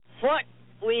What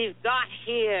we've got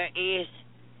here is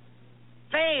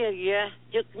failure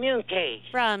to communicate.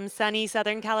 From sunny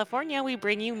Southern California, we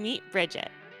bring you Meet Bridget,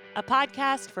 a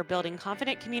podcast for building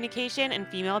confident communication and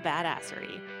female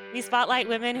badassery. We spotlight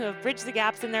women who have bridged the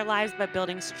gaps in their lives by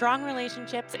building strong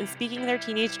relationships and speaking their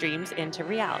teenage dreams into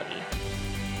reality.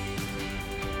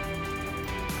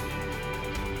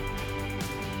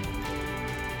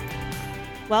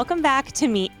 Welcome back to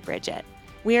Meet Bridget.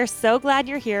 We are so glad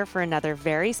you're here for another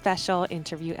very special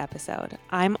interview episode.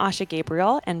 I'm Asha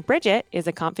Gabriel, and Bridget is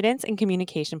a confidence and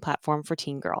communication platform for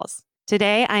teen girls.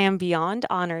 Today, I am beyond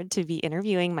honored to be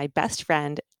interviewing my best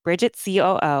friend, Bridget's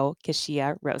COO,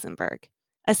 Kashia Rosenberg.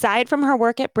 Aside from her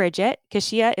work at Bridget,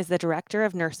 Kashia is the director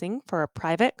of nursing for a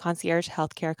private concierge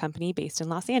healthcare company based in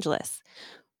Los Angeles.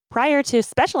 Prior to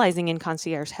specializing in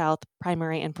concierge health,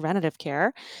 primary and preventative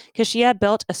care, Kashia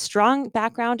built a strong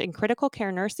background in critical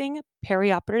care nursing,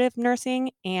 perioperative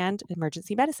nursing, and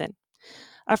emergency medicine.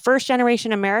 A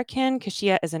first-generation American,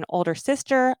 Kashia is an older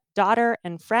sister, daughter,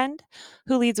 and friend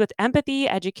who leads with empathy,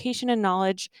 education, and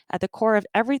knowledge at the core of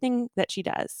everything that she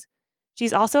does.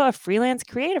 She's also a freelance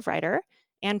creative writer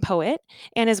and poet,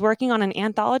 and is working on an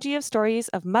anthology of stories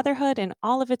of motherhood in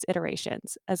all of its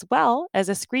iterations, as well as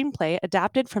a screenplay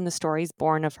adapted from the stories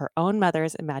born of her own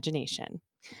mother's imagination.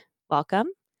 Welcome,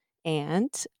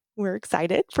 and we're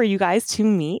excited for you guys to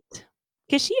meet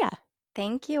Kashia.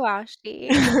 Thank you, Ashi.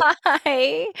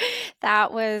 Hi.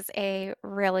 That was a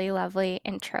really lovely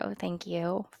intro. Thank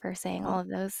you for saying all of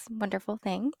those wonderful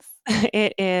things.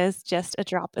 It is just a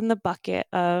drop in the bucket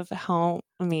of how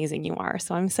amazing you are.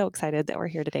 So I'm so excited that we're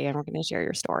here today and we're going to share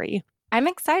your story. I'm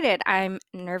excited. I'm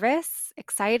nervous,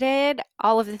 excited,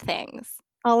 all of the things.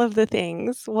 All of the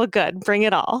things. Well, good. Bring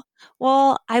it all.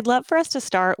 Well, I'd love for us to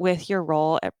start with your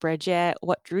role at Bridget,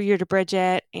 what drew you to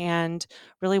Bridget, and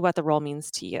really what the role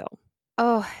means to you.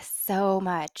 Oh, so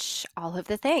much. All of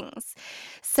the things.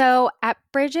 So at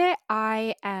Bridget,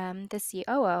 I am the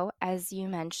COO, as you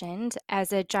mentioned.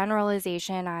 As a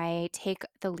generalization, I take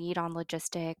the lead on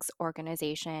logistics,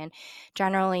 organization,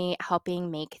 generally helping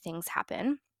make things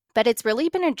happen. But it's really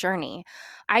been a journey.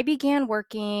 I began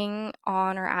working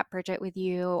on or at Bridget with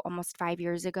you almost 5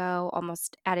 years ago,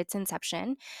 almost at its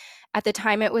inception. At the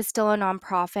time, it was still a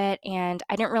nonprofit, and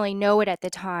I didn't really know it at the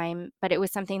time, but it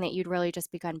was something that you'd really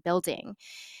just begun building.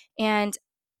 And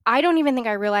I don't even think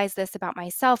I realized this about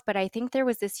myself, but I think there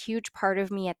was this huge part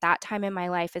of me at that time in my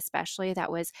life, especially,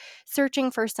 that was searching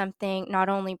for something not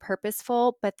only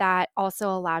purposeful, but that also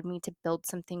allowed me to build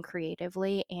something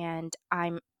creatively. And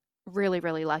I'm really,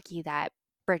 really lucky that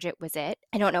Bridget was it.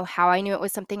 I don't know how I knew it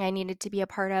was something I needed to be a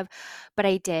part of, but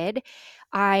I did.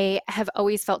 I have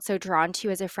always felt so drawn to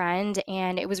you as a friend,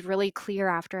 and it was really clear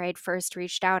after I'd first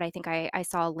reached out. I think I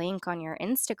saw a link on your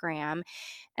Instagram,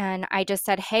 and I just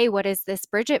said, "Hey, what is this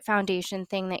Bridget Foundation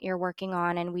thing that you're working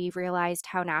on?" And we realized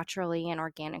how naturally and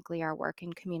organically our work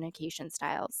and communication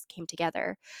styles came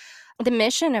together. The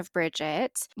mission of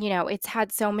Bridget, it's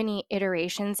had so many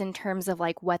iterations in terms of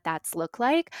like what that's looked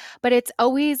like, but it's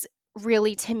always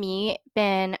really, to me,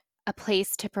 been a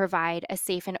place to provide a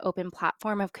safe and open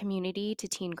platform of community to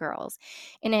teen girls.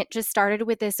 And it just started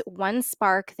with this one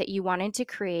spark that you wanted to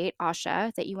create,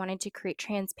 Asha, that you wanted to create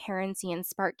transparency and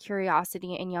spark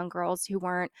curiosity in young girls who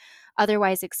weren't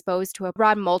otherwise exposed to a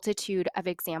broad multitude of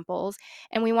examples.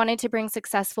 And we wanted to bring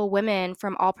successful women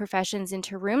from all professions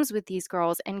into rooms with these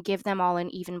girls and give them all an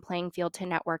even playing field to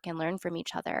network and learn from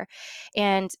each other.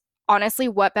 And honestly,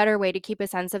 what better way to keep a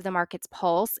sense of the market's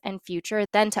pulse and future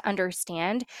than to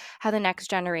understand how the next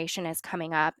generation is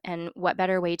coming up? And what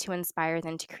better way to inspire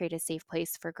than to create a safe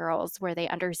place for girls where they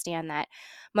understand that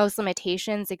most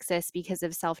limitations exist because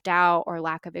of self-doubt or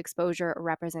lack of exposure or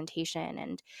representation.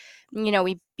 And,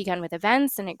 we began with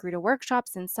events, and it grew to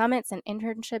workshops and summits and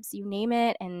internships, you name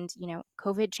it. And,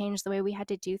 COVID changed the way we had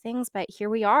to do things, but here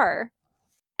we are.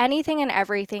 Anything and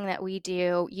everything that we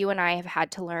do, you and I have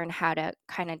had to learn how to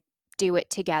kind of do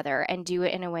it together and do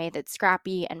it in a way that's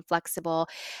scrappy and flexible.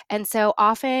 And so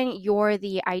often you're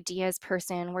the ideas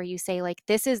person where you say, like,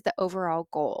 this is the overall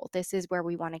goal. This is where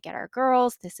we want to get our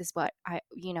girls. This is what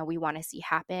we want to see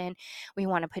happen. We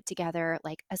want to put together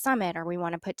like a summit, or we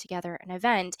want to put together an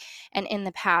event. And in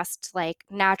the past, like,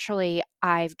 naturally,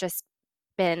 I've just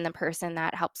been the person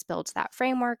that helps build that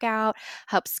framework out,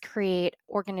 helps create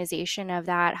organization of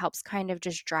that, helps kind of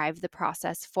just drive the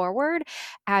process forward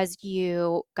as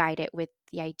you guide it with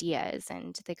the ideas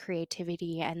and the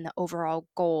creativity and the overall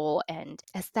goal and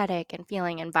aesthetic and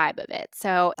feeling and vibe of it.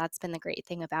 So that's been the great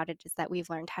thing about it, is that we've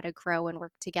learned how to grow and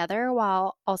work together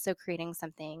while also creating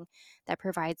something that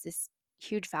provides this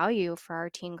huge value for our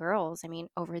teen girls. I mean,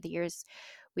 over the years,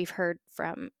 we've heard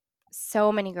from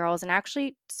so many girls and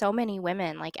actually so many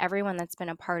women, like everyone that's been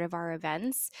a part of our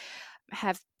events,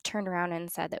 have turned around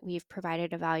and said that we've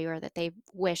provided a value or that they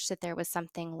wish that there was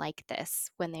something like this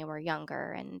when they were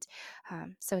younger. And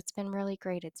so it's been really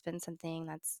great. It's been something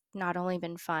that's not only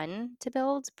been fun to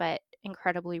build, but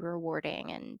incredibly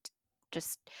rewarding and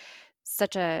just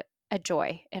such a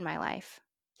joy in my life.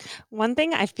 One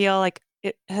thing I feel like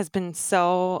it has been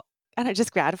so kind of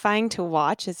just gratifying to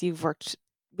watch as you've worked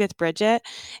with Bridget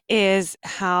is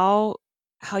how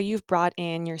you've brought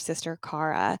in your sister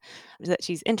Cara, that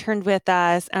she's interned with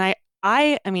us. And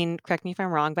I mean, correct me if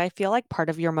I'm wrong, but I feel like part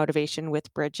of your motivation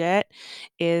with Bridget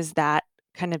is that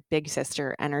kind of big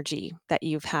sister energy that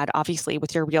you've had, obviously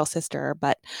with your real sister,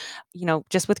 but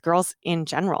just with girls in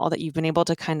general, that you've been able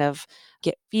to kind of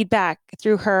get feedback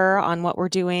through her on what we're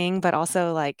doing, but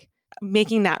also like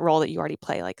making that role that you already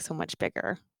play like so much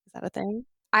bigger. Is that a thing?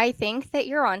 I think that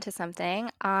you're onto something.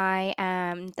 I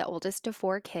am the oldest of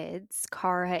four kids.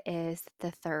 Cara is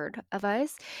the third of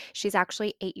us. She's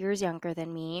actually 8 years younger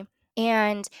than me.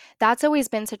 And that's always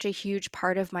been such a huge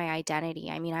part of my identity.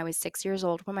 I mean, I was 6 years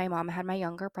old when my mom had my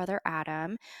younger brother,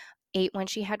 Adam, 8 when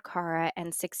she had Cara,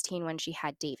 and 16 when she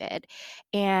had David.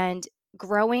 And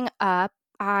growing up,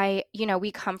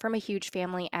 we come from a huge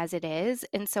family as it is.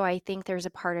 And so I think there's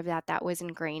a part of that that was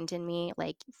ingrained in me.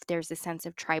 Like there's a sense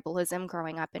of tribalism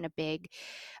growing up in a big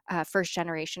first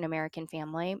generation American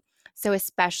family. So,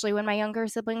 especially when my younger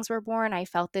siblings were born, I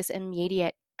felt this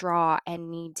immediate draw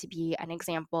and need to be an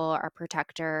example, a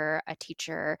protector, a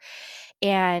teacher.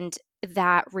 And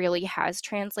that really has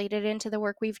translated into the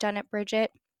work we've done at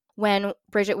Bridget. When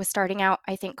Bridget was starting out,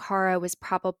 I think Cara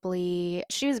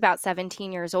she was about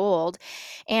 17 years old.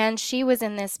 And she was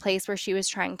in this place where she was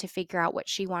trying to figure out what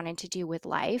she wanted to do with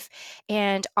life.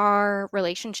 And our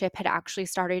relationship had actually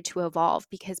started to evolve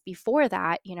because before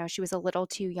that, she was a little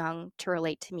too young to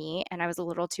relate to me, and I was a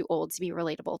little too old to be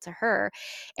relatable to her.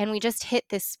 And we just hit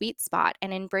this sweet spot.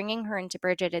 And in bringing her into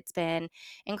Bridget, it's been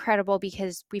incredible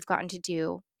because we've gotten to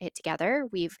do it together.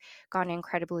 We've gotten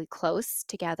incredibly close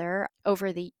together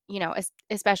over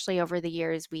especially over the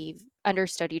years, we've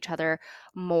understood each other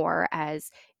more as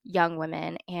young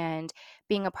women. And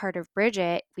being a part of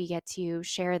Bridget, we get to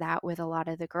share that with a lot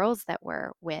of the girls that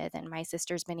we're with. And my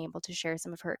sister's been able to share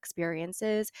some of her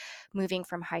experiences moving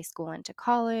from high school into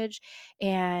college.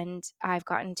 And I've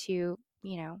gotten to,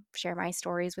 share my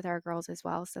stories with our girls as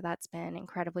well. So that's been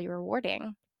incredibly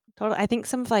rewarding. Totally. I think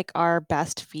some of like our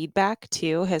best feedback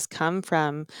too has come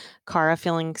from Cara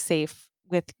feeling safe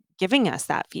with giving us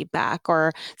that feedback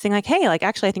or saying like, hey, like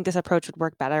actually I think this approach would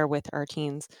work better with our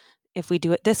teens if we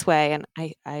do it this way. And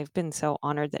I've been so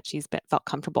honored that felt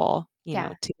comfortable,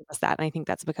 Yeah. to give us that. And I think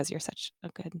that's because you're such a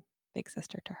good big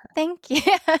sister to her. Thank you.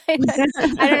 I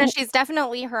don't know. She's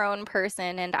definitely her own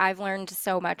person, and I've learned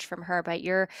so much from her. But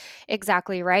you're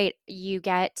exactly right. You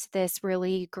get this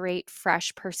really great,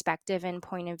 fresh perspective and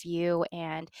point of view,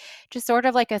 and just sort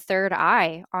of like a third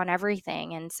eye on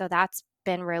everything. And so that's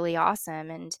been really awesome.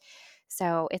 And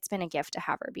so it's been a gift to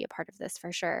have her be a part of this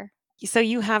for sure. So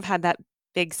you have had that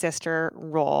big sister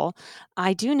role.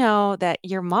 I do know that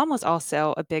your mom was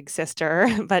also a big sister,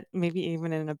 but maybe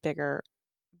even in a bigger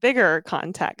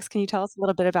context. Can you tell us a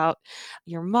little bit about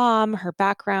your mom, her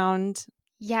background?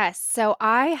 Yes. So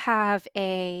I have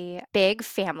a big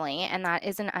family, and that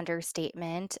is an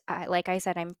understatement. Like I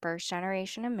said, I'm first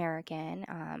generation American.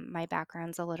 My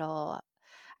background's a little,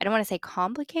 I don't want to say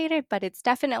complicated, but it's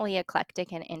definitely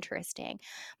eclectic and interesting.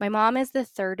 My mom is the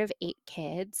third of 8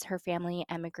 kids. Her family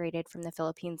emigrated from the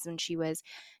Philippines when she was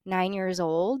 9 years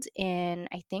old in,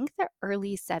 I think, the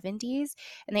early 70s,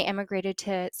 and they emigrated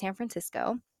to San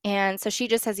Francisco. And so she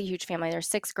just has a huge family. There's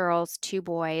 6 girls, 2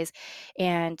 boys,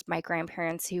 and my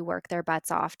grandparents who work their butts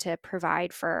off to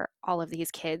provide for all of these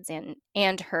kids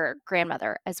and her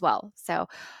grandmother as well. So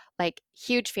like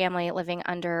huge family living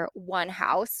under one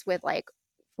house with like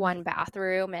one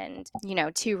bathroom and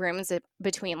 2 rooms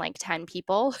between like 10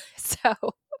 people.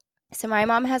 So my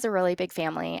mom has a really big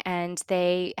family, and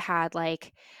they had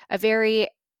like a very,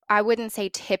 I wouldn't say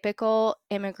typical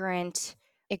immigrant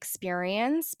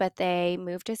experience, but they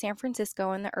moved to San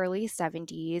Francisco in the early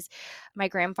 70s. My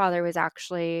grandfather was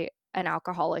actually an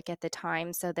alcoholic at the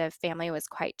time, so the family was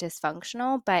quite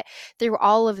dysfunctional. But through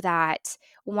all of that,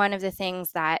 one of the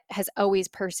things that has always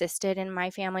persisted in my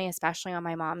family, especially on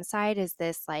my mom's side, is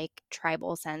this like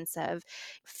tribal sense of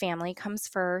family comes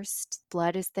first,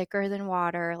 blood is thicker than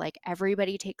water, like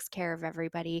everybody takes care of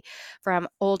everybody from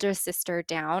oldest sister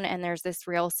down. And there's this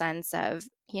real sense of,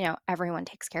 everyone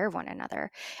takes care of one another.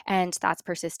 And that's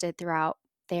persisted throughout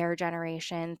their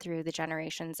generation through the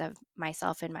generations of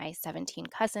myself and my 17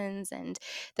 cousins and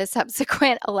the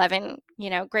subsequent 11,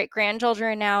 great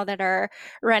grandchildren now that are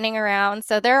running around.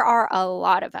 So there are a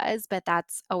lot of us, but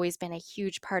that's always been a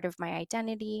huge part of my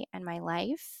identity and my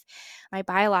life. My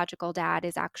biological dad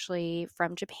is actually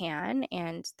from Japan,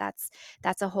 and that's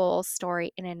a whole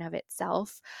story in and of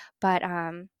itself. But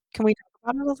Can we talk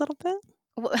about it a little bit?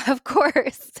 of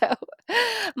course. So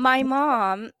my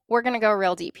mom, we're going to go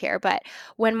real deep here, but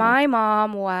when Okay. my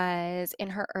mom was in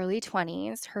her early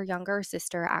 20s, her younger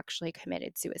sister actually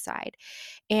committed suicide.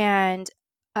 And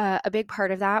a big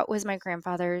part of that was my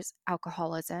grandfather's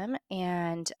alcoholism,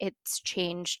 and it's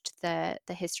changed the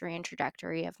history and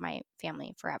trajectory of my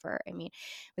family forever. I mean,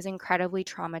 it was incredibly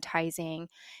traumatizing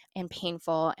and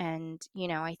painful. And,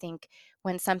 I think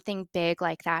when something big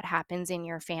like that happens in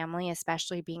your family,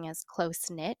 especially being as close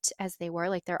knit as they were,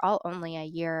 like they're all only a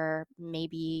year,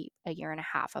 maybe a year and a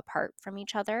half apart from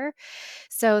each other.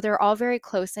 So they're all very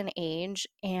close in age.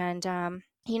 And,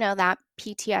 that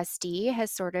PTSD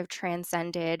has sort of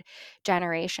transcended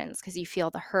generations because you feel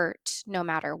the hurt no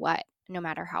matter what, no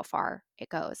matter how far it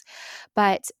goes.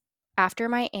 But after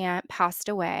my aunt passed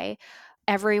away,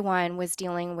 everyone was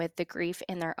dealing with the grief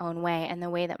in their own way. And the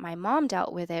way that my mom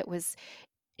dealt with it was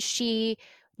she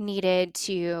needed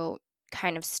to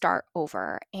kind of start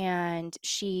over, and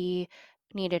she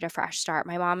needed a fresh start.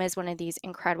 My mom is one of these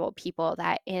incredible people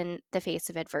that in the face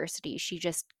of adversity, she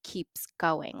just keeps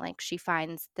going. Like she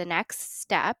finds the next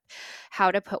step,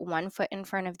 how to put one foot in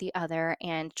front of the other,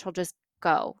 and she'll just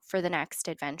go for the next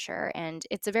adventure. And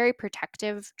it's a very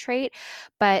protective trait,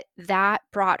 but that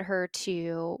brought her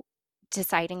to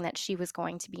deciding that she was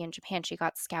going to be in Japan. She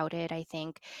got scouted, I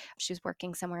think. She was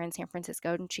working somewhere in San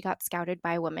Francisco, and she got scouted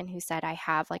by a woman who said, I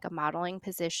have like a modeling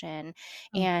position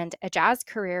Mm. and a jazz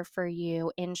career for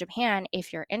you in Japan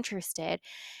if you're interested.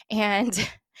 And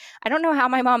I don't know how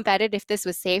my mom vetted if this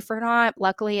was safe or not.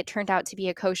 Luckily, it turned out to be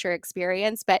a kosher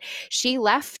experience, but she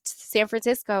left San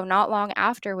Francisco not long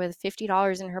after with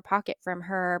 $50 in her pocket from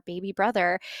her baby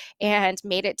brother and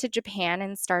made it to Japan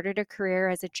and started a career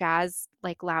as a jazz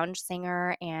like lounge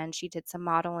singer. And she did some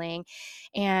modeling,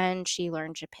 and she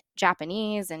learned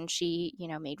Japanese, and she,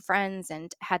 made friends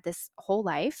and had this whole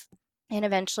life. And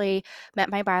eventually met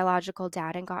my biological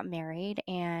dad and got married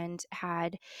and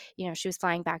had, she was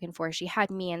flying back and forth. She had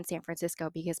me in San Francisco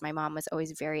because my mom was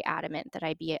always very adamant that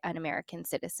I be an American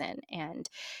citizen. And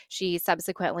she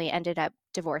subsequently ended up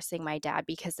divorcing my dad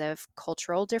because of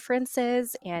cultural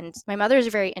differences. And my mother is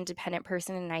a very independent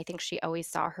person, and I think she always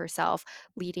saw herself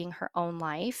leading her own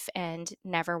life and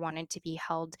never wanted to be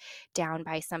held down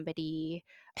by somebody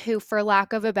who, for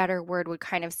lack of a better word, would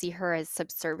kind of see her as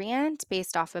subservient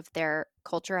based off of their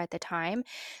culture at the time.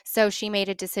 So she made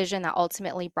a decision that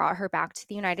ultimately brought her back to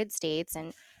the United States,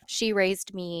 and she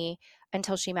raised me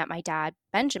until she met my dad,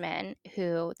 Benjamin,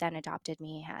 who then adopted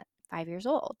me at 5 years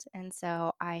old. And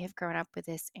so I have grown up with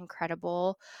this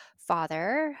incredible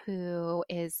father who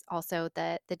is also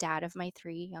the dad of my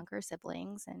three younger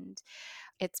siblings. And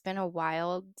it's been a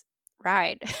wild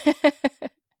ride.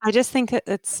 I just think that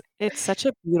it's such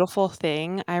a beautiful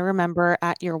thing. I remember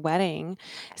at your wedding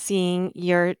seeing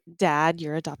your dad,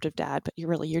 your adoptive dad, but you're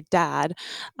really your dad,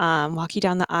 walk you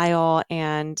down the aisle,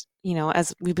 and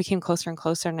as we became closer and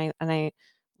closer, and I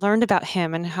learned about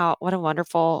him and how what a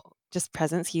wonderful just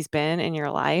presence he's been in your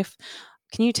life.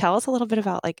 Can you tell us a little bit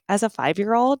about like as a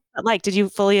 5-year-old, like did you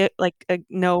fully like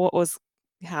know what was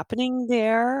happening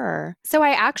there or? So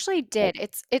I actually did.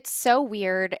 It's so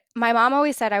weird. My mom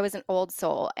always said I was an old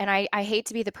soul, and I hate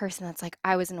to be the person that's like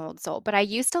I was an old soul, but I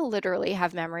used to literally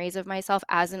have memories of myself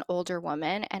as an older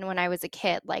woman. And when I was a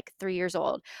kid, like 3 years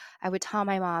old, I would tell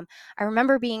my mom, I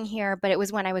remember being here, but it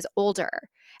was when I was older.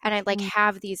 And I'd like Mm.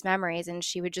 have these memories, and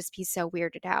she would just be so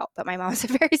weirded out. But my mom's a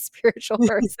very spiritual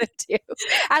person too.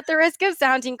 At the risk of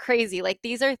sounding crazy, like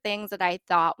these are things that I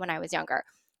thought when I was younger.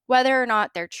 Whether or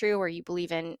not they're true or you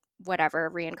believe in whatever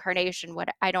reincarnation, what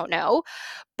I don't know,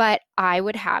 but I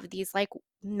would have these like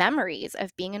memories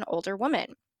of being an older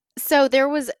woman. So there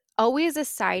was always a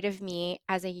side of me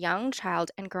as a young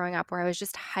child and growing up where I was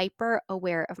just hyper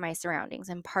aware of my surroundings.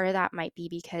 And part of that might be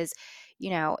because,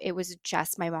 it was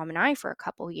just my mom and I for a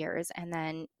couple years. And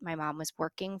then my mom was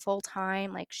working full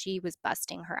time. Like she was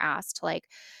busting her ass to like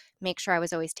make sure I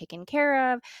was always taken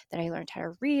care of, that I learned how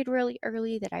to read really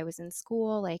early, that I was in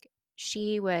school. Like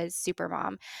she was super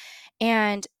mom.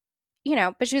 And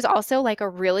but she was also like a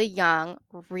really young,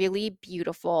 really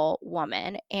beautiful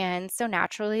woman. And so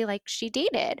naturally, like she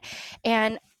dated.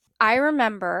 And I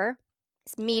remember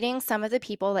meeting some of the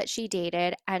people that she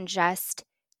dated and just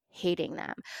hating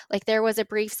them. Like there was a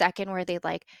brief second where they'd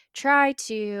like try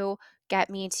to get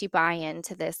me to buy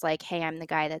into this, like, hey, I'm the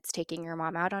guy that's taking your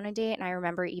mom out on a date. And I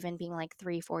remember even being like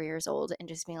 3, 4 years old and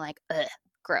just being like, ugh,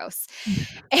 gross.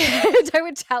 And I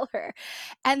would tell her.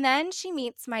 And then she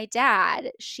meets my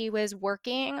dad. She was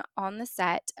working on the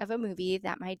set of a movie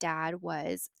that my dad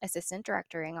was assistant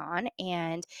directing on.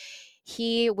 And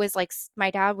he was like, my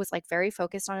dad was like very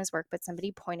focused on his work, but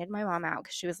somebody pointed my mom out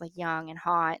because she was like young and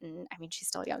hot. And I mean, she's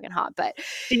still young and hot, but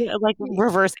Yeah, like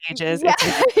reverse ages. yeah,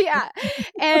 It's very yeah.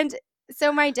 And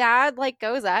so my dad like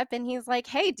goes up and he's like,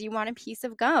 "Hey, do you want a piece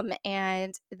of gum?"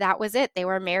 And that was it. They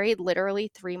were married literally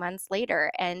 3 months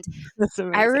later. And that's I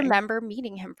amazing. remember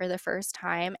meeting him for the first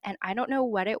time, and I don't know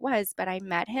what it was, but I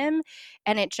met him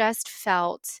and it just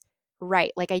felt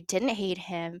right. Like I didn't hate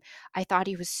him. I thought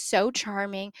he was so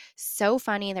charming, so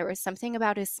funny. There was something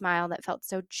about his smile that felt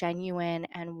so genuine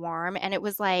and warm. And it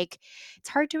was like, it's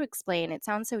hard to explain. It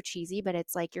sounds so cheesy, but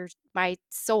it's like my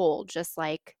soul just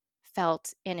like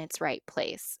felt in its right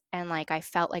place. And like I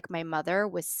felt like my mother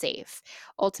was safe. Yeah.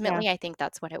 Ultimately, I think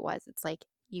that's what it was. It's like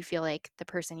you feel like the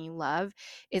person you love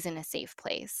is in a safe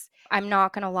place. I'm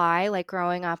not going to lie, like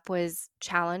growing up was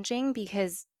challenging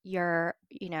because you're,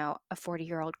 a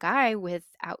 40-year-old guy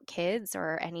without kids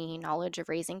or any knowledge of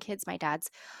raising kids. My dad's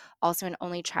also an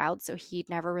only child, so he'd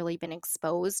never really been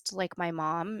exposed like my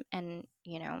mom and,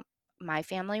 my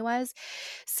family was.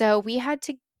 So we had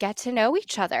to get to know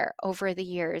each other over the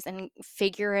years and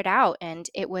figure it out. And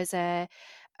it was a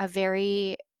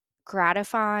very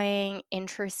gratifying,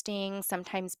 interesting,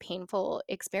 sometimes painful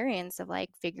experience of like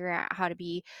figuring out how to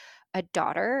be a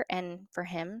daughter, and for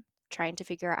him trying to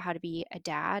figure out how to be a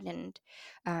dad. And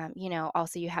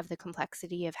also you have the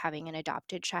complexity of having an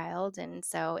adopted child. And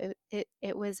so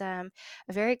it was a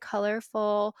very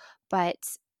colorful but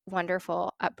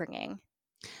wonderful upbringing.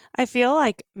 I feel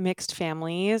like mixed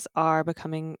families are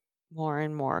becoming more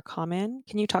and more common.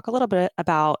 Can you talk a little bit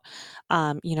about,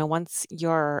 once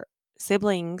your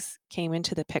siblings came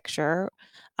into the picture,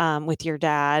 with your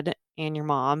dad and your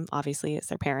mom, obviously it's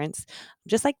their parents,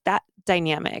 just like that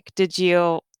dynamic.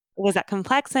 Was that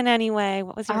complex in any way?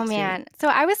 What was your Oh experience? man. So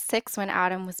I was 6 when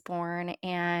Adam was born,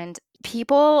 and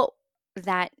people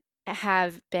that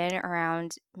have been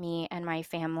around me and my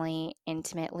family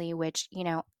intimately, which,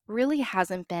 really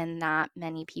hasn't been that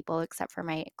many people except for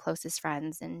my closest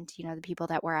friends and, the people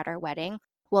that were at our wedding,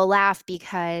 will laugh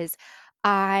because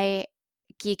I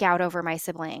geek out over my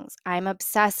siblings. I'm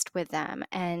obsessed with them,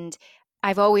 and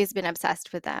I've always been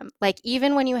obsessed with them. Like,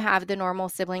 even when you have the normal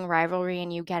sibling rivalry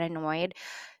and you get annoyed,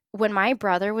 when my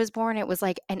brother was born, it was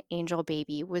like an angel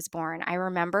baby was born. I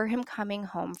remember him coming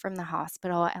home from the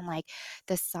hospital and like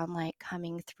the sunlight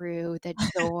coming through the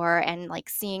door and like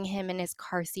seeing him in his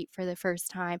car seat for the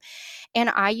first time. And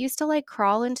I used to like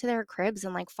crawl into their cribs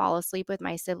and like fall asleep with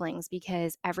my siblings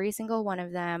because every single one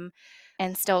of them,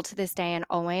 and still to this day and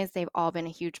always, they've all been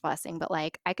a huge blessing. But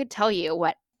like I could tell you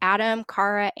what Adam,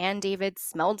 Kara, and David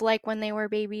smelled like when they were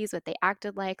babies, what they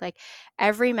acted like. Like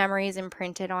every memory is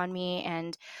imprinted on me.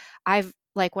 And I've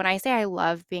like when I say I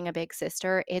love being a big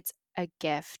sister, it's a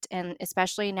gift. And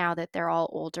especially now that they're all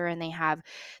older and they have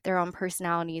their own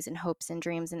personalities and hopes and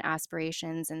dreams and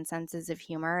aspirations and senses of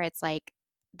humor, it's like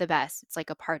the best. It's like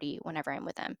a party whenever I'm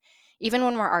with them. Even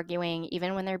when we're arguing,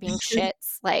 even when they're being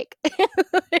shits, like,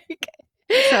 like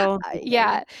So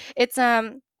yeah, amazing. it's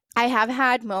I have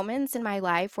had moments in my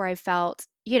life where I felt,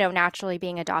 naturally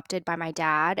being adopted by my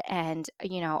dad and,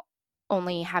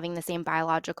 only having the same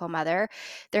biological mother.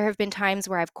 There have been times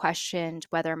where I've questioned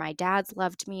whether my dad's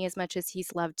loved me as much as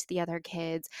he's loved the other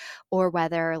kids, or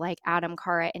whether like Adam,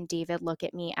 Kara, and David look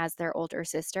at me as their older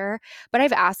sister. But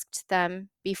I've asked them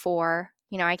before.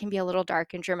 I can be a little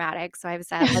dark and dramatic. So I've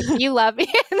said, like, do you love me?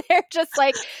 And they're just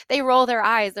like, they roll their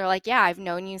eyes. They're like, yeah, I've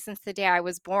known you since the day I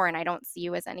was born. I don't see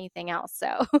you as anything else.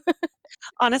 So,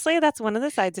 Honestly, that's one of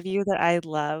the sides of you that I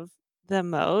love the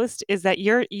most is that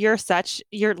you're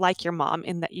like your mom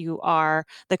in that you are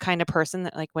the kind of person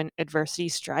that like when adversity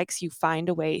strikes, you find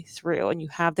a way through and you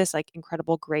have this like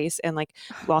incredible grace and like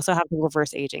you also have the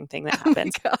reverse aging thing that oh my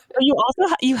happens. God. But you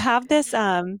also you have this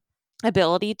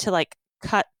ability to like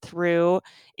cut through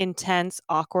intense,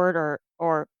 awkward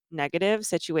or negative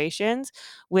situations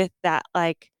with that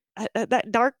like that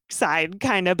dark side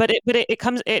kind of, but it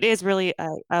comes it is really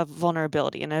a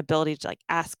vulnerability and an ability to, like,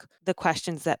 ask the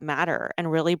questions that matter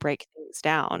and really break things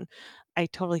down. I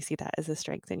totally see that as a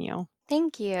strength in you.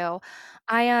 Thank you.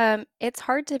 It's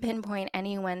hard to pinpoint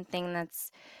any one thing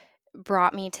that's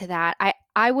brought me to that.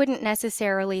 I wouldn't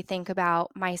necessarily think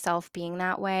about myself being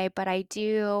that way, but I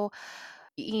do,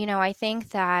 I think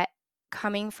that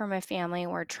coming from a family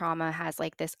where trauma has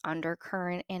like this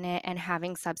undercurrent in it and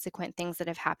having subsequent things that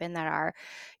have happened that are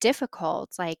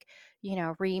difficult, like,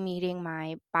 re-meeting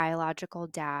my biological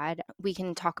dad. We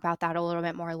can talk about that a little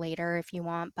bit more later if you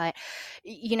want, but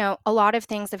a lot of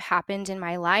things have happened in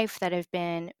my life that have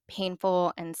been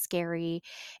painful and scary.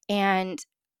 And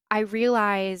I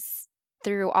realize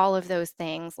through all of those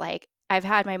things, like, I've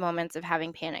had my moments of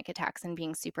having panic attacks and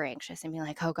being super anxious and being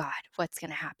like, oh God, what's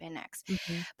going to happen next?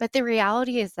 Mhm. But the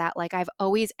reality is that, like, I've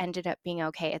always ended up being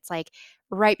okay. It's like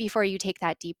right before you take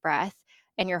that deep breath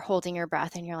and you're holding your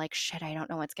breath and you're like, shit, I don't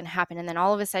know what's going to happen. And then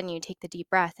all of a sudden you take the deep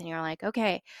breath and you're like,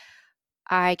 okay,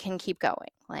 I can keep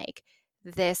going. Like,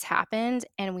 this happened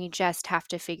and we just have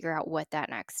to figure out what that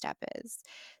next step is.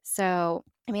 So,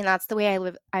 I mean, that's the way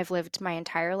I've lived my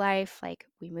entire life. Like,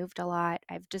 we moved a lot.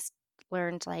 I've just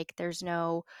learned, like, there's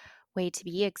no way to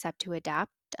be except to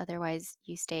adapt. Otherwise,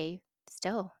 you stay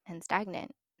still and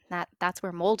stagnant. That's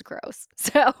where mold grows.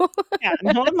 So, Yeah,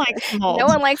 no one likes no mold.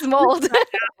 one likes mold.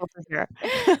 Over here.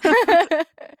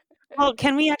 Well,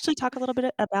 can we actually talk a little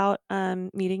bit about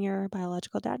meeting your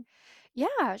biological dad?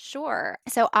 Yeah, sure.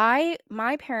 So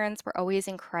my parents were always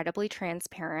incredibly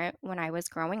transparent when I was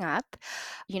growing up.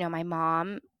 My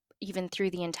mom, even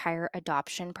through the entire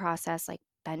adoption process, like,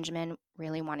 Benjamin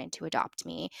really wanted to adopt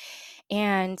me.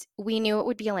 And we knew it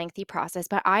would be a lengthy process,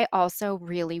 but I also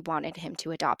really wanted him to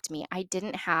adopt me. I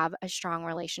didn't have a strong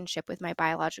relationship with my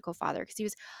biological father because he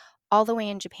was all the way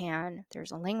in Japan.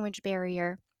 There's a language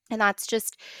barrier. And that's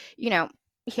just, you know,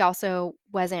 he also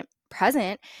wasn't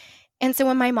present. And so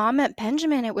when my mom met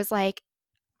Benjamin, it was like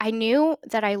I knew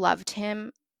that I loved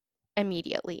him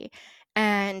immediately.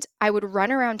 And I would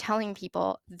run around telling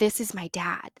people, this is my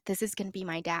dad. This is going to be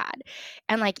my dad.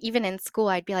 And like, even in school,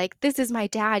 I'd be like, this is my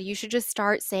dad. You should just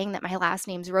start saying that my last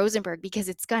name's Rosenberg because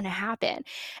it's going to happen.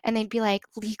 And they'd be like,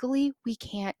 legally, we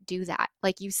can't do that.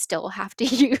 Like, you still have to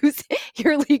use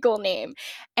your legal name.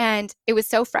 And it was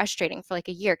so frustrating for like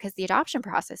a year because the adoption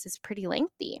process is pretty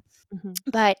lengthy. Mhm.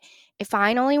 But it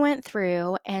finally went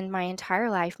through, and my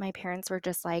entire life, my parents were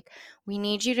just like, we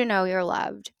need you to know you're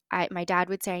loved. My dad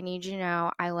would say, I need you to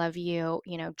know I love you,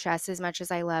 just as much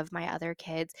as I love my other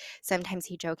kids. Sometimes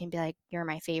he'd joke and be like, you're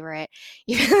my favorite,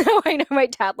 even though I know my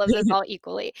dad loves us all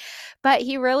equally. But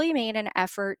he really made an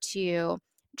effort to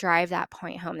drive that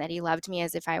point home that he loved me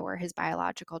as if I were his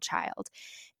biological child.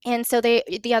 And so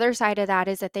the other side of that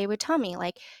is that they would tell me,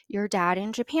 like, your dad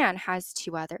in Japan has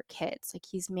two other kids. Like,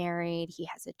 he's married, he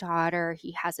has a daughter,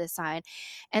 he has a son.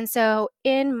 And so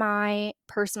in my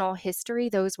personal history,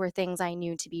 those were things I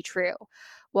knew to be true.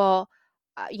 Well,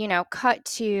 cut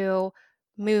to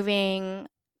moving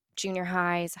junior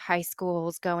highs, high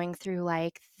schools, going through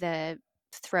like the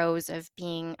throes of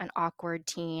being an awkward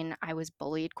teen. I was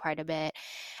bullied quite a bit.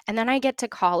 And then I get to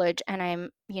college and I'm,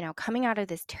 coming out of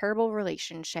this terrible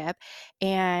relationship.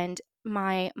 And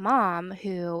my mom,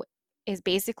 who is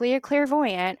basically a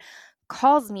clairvoyant,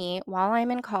 calls me while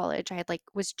I'm in college.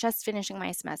 Was just finishing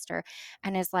my semester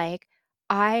and is like,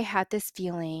 I had this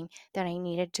feeling that I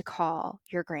needed to call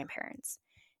your grandparents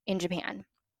in Japan.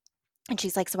 And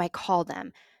she's like, so I called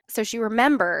them. So she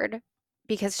remembered,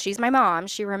 because she's my mom,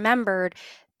 she remembered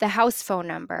the house phone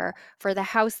number for the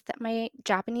house that my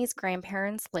Japanese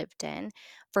grandparents lived in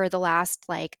for the last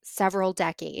like several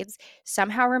decades,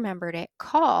 somehow remembered it,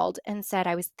 called and said,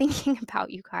 I was thinking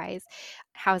about you guys.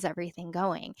 How's everything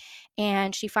going?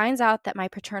 And she finds out that my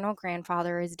paternal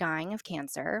grandfather is dying of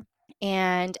cancer.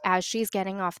 And as she's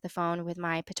getting off the phone with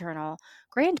my paternal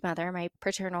grandmother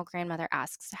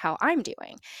asks how I'm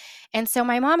doing. And so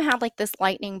my mom had like this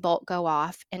lightning bolt go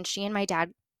off, and she and my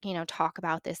dad, talk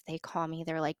about this. They call me.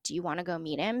 They're like, do you want to go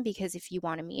meet him? Because if you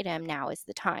want to meet him, now is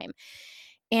the time.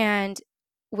 And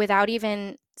without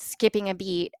even skipping a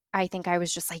beat, I think I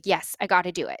was just like, yes, I got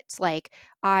to do it. Like,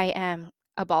 I am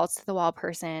a balls to the wall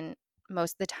person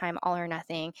most of the time, all or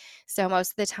nothing. So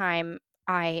most of the time,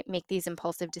 I make these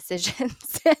impulsive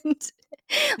decisions. And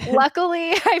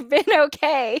luckily, I've been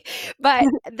okay. But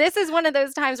this is one of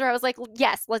those times where I was like,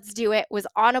 yes, let's do it. Was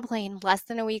on a plane less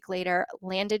than a week later,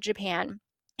 landed Japan,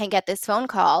 and get this phone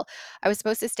call. I was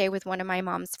supposed to stay with one of my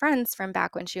mom's friends from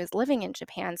back when she was living in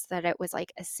Japan so that it was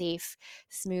like a safe,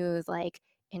 smooth, like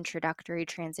introductory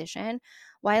transition.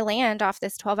 Well, I land off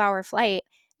this 12-hour flight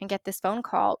and get this phone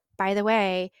call. By the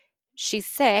way, she's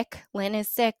sick. Lynn is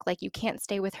sick. Like, you can't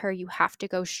stay with her. You have to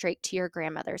go straight to your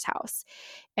grandmother's house.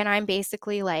 And I'm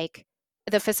basically like,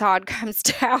 the facade comes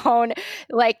down,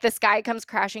 like the sky comes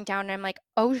crashing down. And I'm like,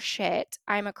 oh shit,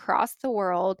 I'm across the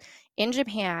world in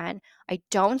Japan. I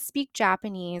don't speak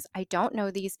Japanese. I don't know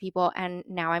these people. And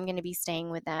now I'm going to be staying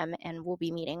with them and we'll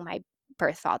be meeting my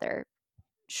birth father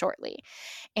shortly.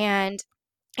 And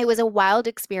it was a wild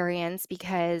experience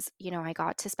because, I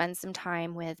got to spend some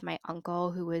time with my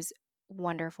uncle who was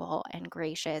wonderful and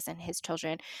gracious, and his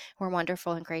children were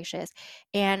wonderful and gracious.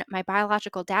 And my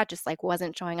biological dad just like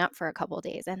wasn't showing up for a couple of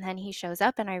days. And then he shows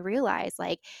up and I realized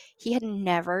like he had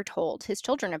never told his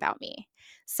children about me.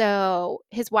 So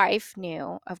his wife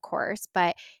knew, of course,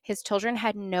 but his children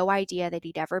had no idea that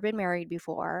he'd ever been married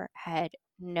before, had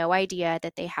no idea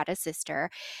that they had a sister.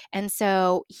 And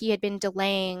so he had been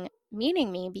delaying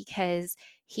meeting me because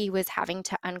he was having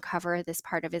to uncover this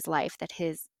part of his life that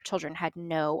his children had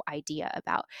no idea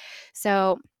about.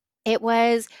 So it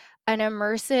was an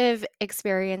immersive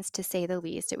experience, to say the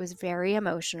least. It was very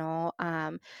emotional.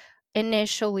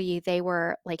 Initially they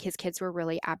were like, his kids were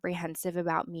really apprehensive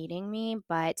about meeting me,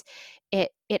 but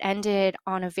it ended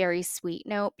on a very sweet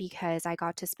note because I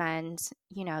got to spend,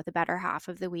 the better half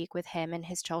of the week with him and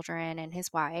his children and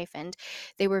his wife, and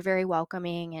they were very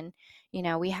welcoming. And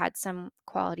we had some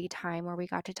quality time where we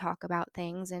got to talk about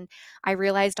things. And I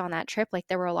realized on that trip, like,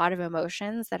 there were a lot of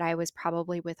emotions that I was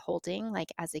probably withholding,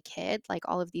 like, as a kid, like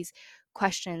all of these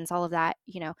questions, all of that,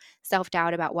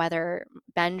 self-doubt about whether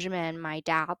Benjamin, my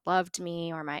dad, loved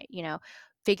me, or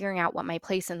figuring out what my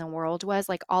place in the world was.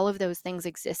 Like, all of those things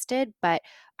existed, but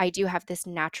I do have this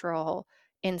natural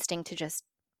instinct to just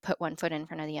put one foot in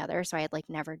front of the other. So I had like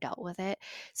never dealt with it.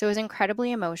 So it was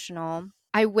incredibly emotional.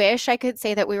 I wish I could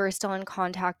say that we were still in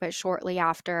contact, but shortly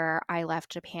after I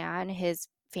left Japan, his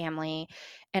family,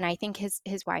 and I think his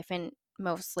wife and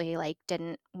mostly like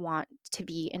didn't want to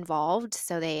be involved,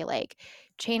 so they like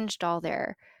changed all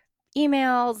their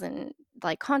emails and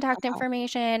like contact Wow.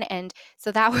 information. And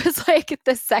so that was like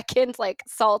the second like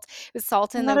salt, it was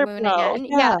salt in the Another wound blow. again.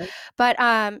 Yeah. Yeah, But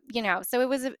so it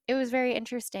was very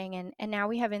interesting. And now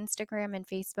we have Instagram and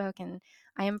Facebook, and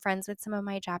I am friends with some of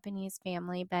my Japanese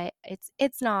family, but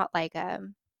it's not like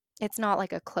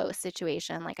a close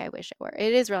situation like I wish it were.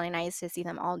 It is really nice to see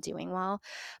them all doing well,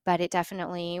 but it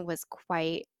definitely was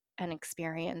quite an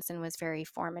experience and was very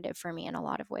formative for me in a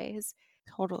lot of ways.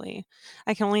 totally.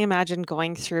 I can only imagine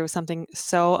going through something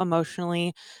so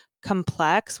emotionally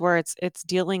complex where it's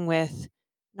dealing with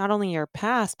not only your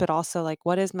past, but also like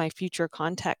what is my future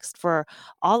context for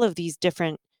all of these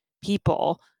different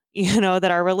people,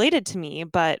 that are related to me,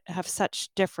 but have such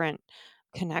different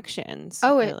connections,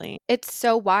 Oh, really. it's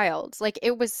so wild. Like,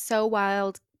 it was so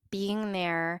wild being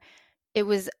there. It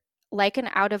was like an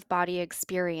out of body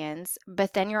experience,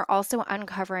 but then you're also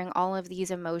uncovering all of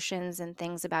these emotions and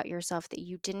things about yourself that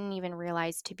you didn't even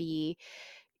realize to be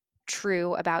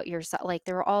true about yourself. Like,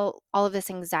 there were all of this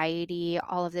anxiety,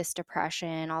 all of this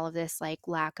depression, all of this like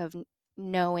lack of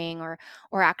knowing, or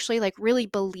actually like really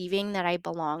believing that I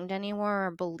belonged anywhere,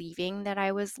 or believing that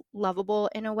I was lovable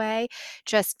in a way,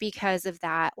 just because of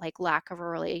that like lack of a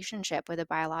relationship with a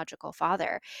biological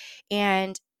father.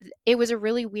 And it was a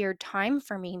really weird time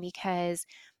for me because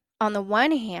on the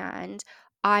one hand,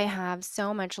 I have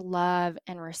so much love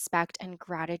and respect and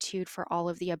gratitude for all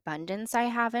of the abundance I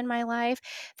have in my life,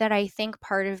 that I think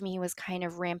part of me was kind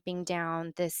of ramping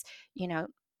down this, you know,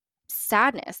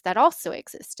 sadness that also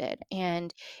existed.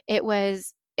 And it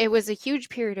was a huge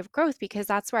period of growth because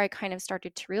that's where I kind of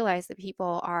started to realize that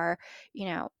people are,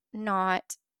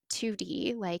 not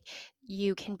 2D. Like,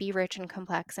 you can be rich and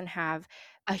complex and have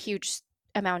a huge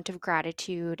amount of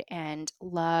gratitude and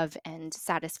love and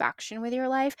satisfaction with your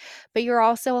life, but you're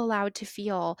also allowed to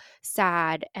feel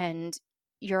sad, and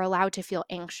you're allowed to feel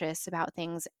anxious about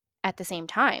things at the same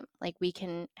time. Like, we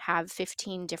can have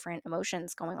 15 different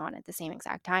emotions going on at the same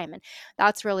exact time. And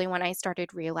that's really when I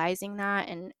started realizing that,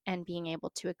 and being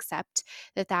able to accept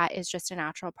that that is just a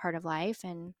natural part of life.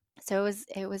 And so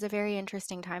it was a very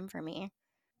interesting time for me.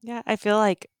 Yeah, I feel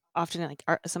like often, like,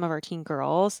 some of our teen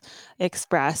girls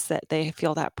express that they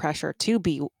feel that pressure to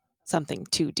be something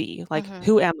 2D. Like, Mhm.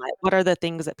 who am I? What are the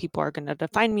things that people are gonna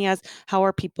define me as? How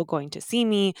are people going to see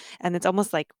me? And it's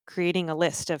almost like creating a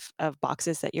list of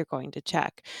boxes that you're going to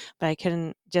check. But I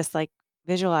can just, like,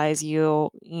 visualize you,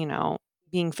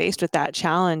 being faced with that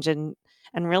challenge and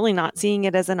really not seeing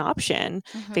it as an option,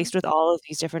 Mhm. faced with all of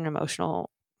these different emotional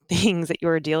things that you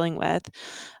were dealing with.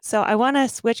 So I want to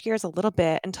switch gears a little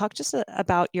bit and talk just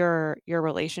about your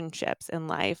relationships in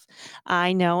life.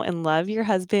 I know and love your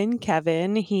husband,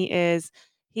 Kevin. He is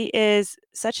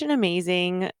such an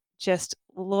amazing, just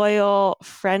loyal,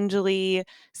 friendly,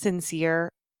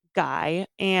 sincere guy.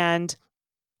 And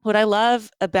what I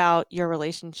love about your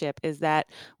relationship is that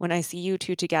when I see you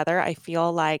two together, I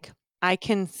feel like I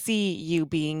can see you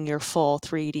being your full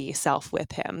 3D self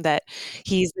with him, that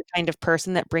he's the kind of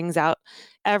person that brings out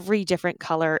every different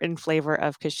color and flavor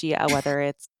of Kashia, whether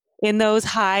it's in those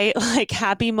high, like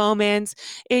happy moments,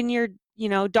 in your,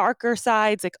 darker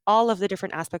sides, like all of the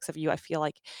different aspects of you, I feel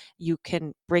like you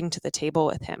can bring to the table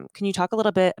with him. Can you talk a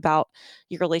little bit about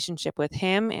your relationship with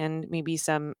him and maybe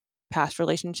some past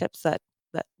relationships that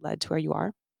led to where you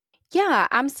are? Yeah,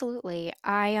 absolutely.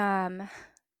 Kevin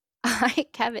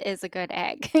is a good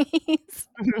egg. He's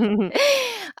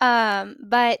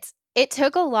but it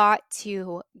took a lot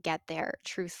to get there,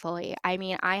 truthfully. I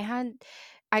mean,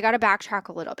 I got to backtrack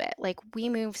a little bit. Like, we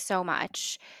moved so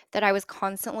much that I was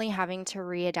constantly having to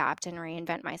readapt and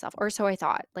reinvent myself, or so I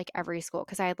thought, like every school,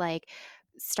 because I'd like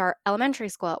start elementary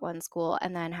school at one school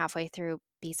and then halfway through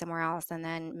be somewhere else, and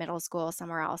then middle school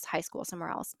somewhere else, high school somewhere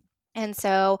else. And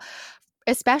so,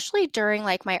 especially during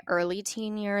like my early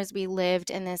teen years, we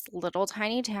lived in this little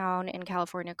tiny town in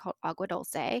California called Agua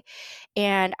Dulce.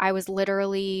 And I was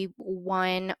literally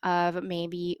one of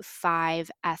maybe five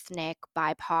ethnic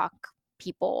BIPOC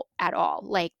people at all.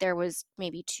 Like, there was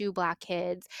maybe two Black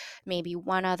kids, maybe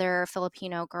one other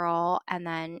Filipino girl, and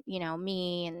then,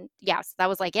 me. And yes, that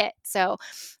was like it. So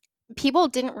people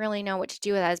didn't really know what to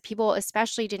do with us. People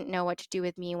especially didn't know what to do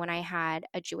with me when I had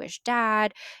a Jewish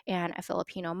dad and a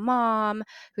Filipino mom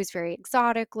who's very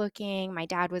exotic looking. My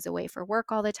dad was away for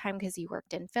work all the time because he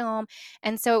worked in film.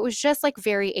 And so it was just like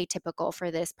very atypical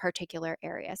for this particular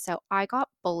area. So I got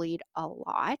bullied a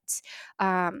lot.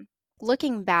 Um,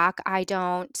 Looking back, I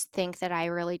don't think that I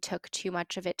really took too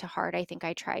much of it to heart. I think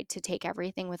I tried to take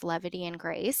everything with levity and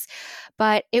grace.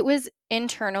 But it was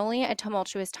internally a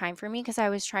tumultuous time for me because I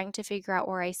was trying to figure out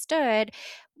where I stood.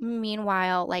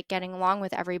 Meanwhile, like getting along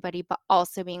with everybody, but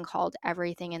also being called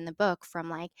everything in the book, from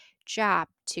like Jap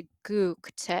to Gook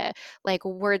to like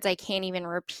words I can't even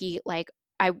repeat, like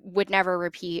I would never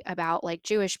repeat about like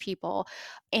Jewish people.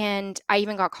 And I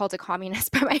even got called a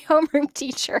communist by my homeroom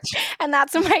teacher. And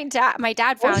that's when my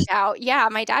dad found out. Yeah,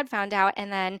 my dad found out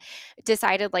and then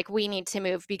decided like we need to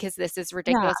move because this is Yeah.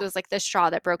 ridiculous. It was like the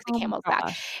straw that broke the Oh my camel's back.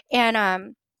 gosh.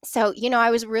 And so, I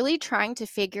was really trying to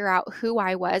figure out who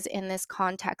I was in this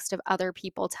context of other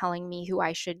people telling me who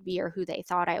I should be or who they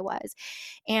thought I was.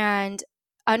 And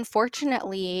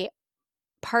unfortunately,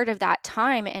 part of that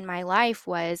time in my life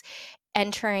was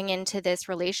entering into this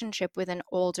relationship with an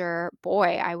older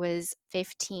boy. I was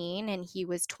 15 and he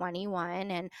was 21,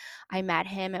 and I met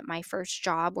him at my first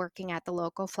job working at the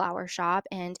local flower shop,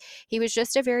 and he was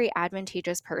just a very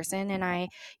advantageous person. And I,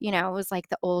 was like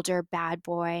the older bad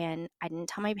boy, and I didn't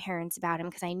tell my parents about him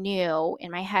because I knew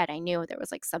in my head, I knew there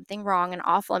was like something wrong and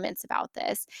off limits about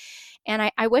this. And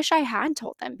I wish I had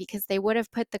told them because they would have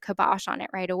put the kibosh on it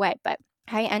right away. But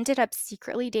I ended up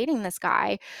secretly dating this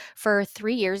guy for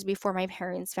 3 years before my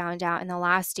parents found out. And the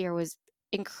last year was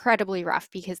incredibly rough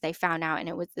because they found out and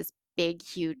it was this big,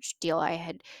 huge deal. I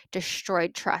had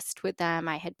destroyed trust with them.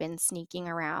 I had been sneaking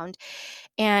around.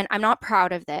 And I'm not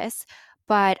proud of this,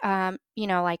 but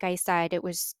like I said, it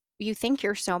was, you think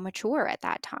you're so mature at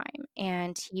that time.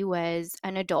 And he was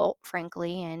an adult,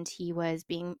 frankly, and he was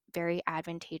being very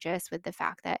advantageous with the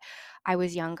fact that I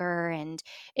was younger. And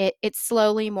it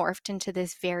slowly morphed into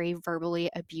this very verbally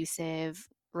abusive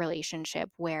relationship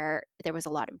where there was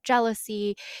a lot of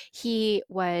jealousy. He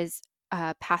was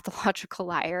a pathological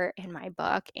liar in my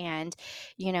book, and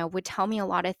would tell me a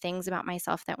lot of things about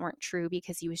myself that weren't true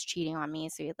because he was cheating on me.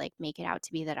 So he'd like make it out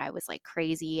to be that I was like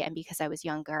crazy. And because I was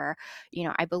younger,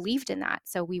 I believed in that.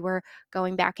 So we were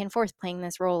going back and forth playing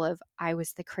this role of I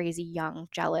was the crazy, young,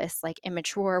 jealous, like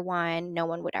immature one. No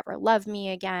one would ever love me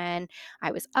again.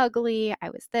 I was ugly. I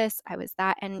was this, I was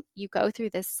that. And you go through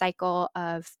this cycle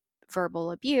of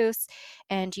verbal abuse,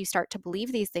 and you start to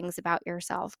believe these things about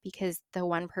yourself because the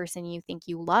one person you think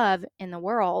you love in the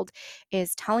world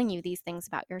is telling you these things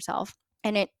about yourself.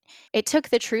 And it took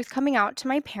the truth coming out to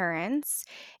my parents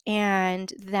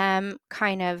and them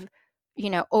kind of,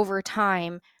 over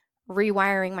time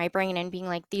rewiring my brain and being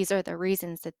like, these are the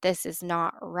reasons that this is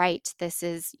not right. This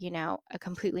is, a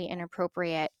completely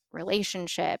inappropriate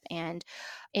relationship. And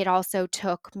it also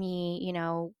took me,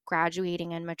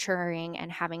 graduating and maturing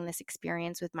and having this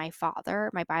experience with my father,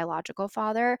 my biological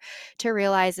father, to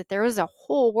realize that there was a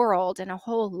whole world and a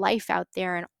whole life out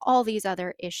there and all these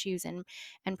other issues and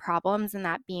problems, and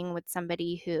that being with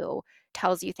somebody who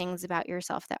tells you things about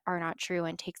yourself that are not true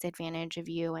and takes advantage of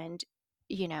you and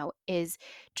is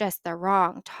just the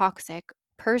wrong toxic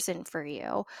person for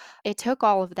you. It took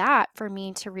all of that for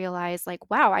me to realize like,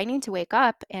 wow, I need to wake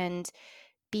up and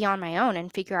be on my own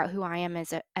and figure out who I am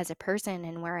as a person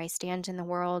and where I stand in the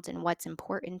world and what's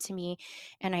important to me.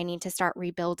 And I need to start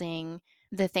rebuilding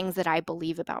the things that I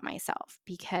believe about myself,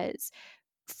 because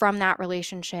from that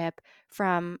relationship,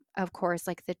 from, of course,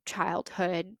 like the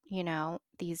childhood,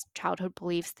 these childhood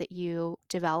beliefs that you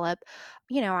develop,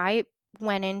 I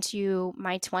went into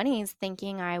my 20s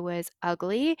thinking I was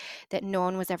ugly, that no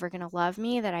one was ever going to love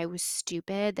me, that I was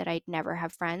stupid, that I'd never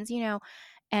have friends,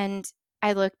 and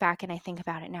I look back and I think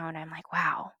about it now and I'm like,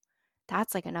 wow,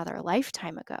 that's like another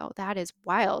lifetime ago. That is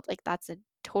wild. Like, that's a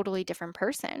totally different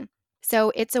person.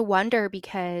 So it's a wonder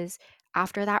because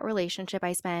after that relationship,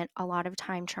 I spent a lot of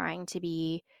time trying to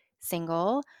be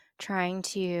single, trying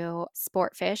to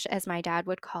sport fish, as my dad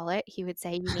would call it. He would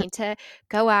say, you need to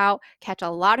go out, catch a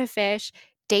lot of fish,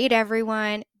 date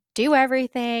everyone, do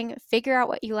everything, figure out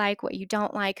what you like, what you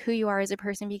don't like, who you are as a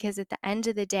person, because at the end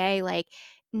of the day, like,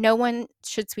 no one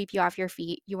should sweep you off your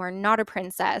feet. You are not a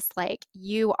princess. Like,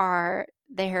 you are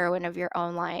the heroine of your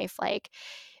own life. Like,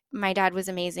 my dad was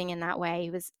amazing in that way. He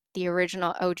was the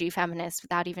original OG feminist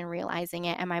without even realizing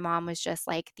it. And my mom was just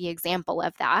like the example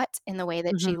of that in the way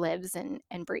that Mhm. she lives and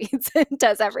breathes and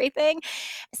does everything.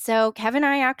 So Kevin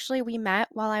and I actually, we met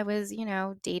while I was,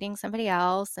 dating somebody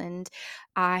else, and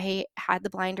I had the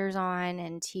blinders on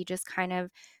and he just kind of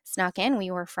snuck in.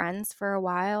 We were friends for a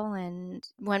while. And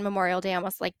one Memorial Day,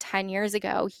 almost like 10 years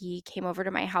ago, he came over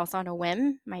to my house on a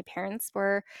whim.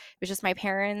 It was just my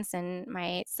parents and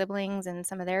my siblings and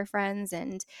some of their friends.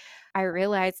 And I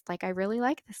realized, like, I really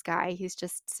like this guy. He's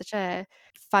just such a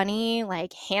funny,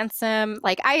 like, handsome,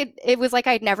 like, it was like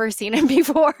I'd never seen him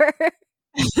before.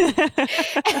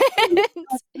 And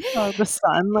Oh, the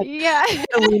sun, like, yeah.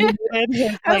 illuminated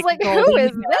his, I was like, like, who golden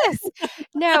is hair. this?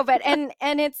 No, but and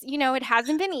it's, it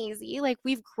hasn't been easy. Like,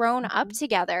 we've grown up Mhm.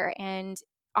 together, and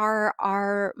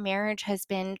our marriage has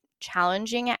been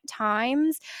challenging at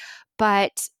times,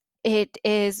 but it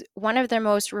is one of the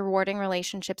most rewarding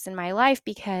relationships in my life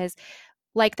because,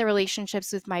 like the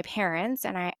relationships with my parents,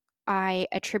 and I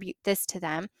attribute this to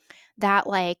them, that,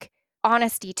 like,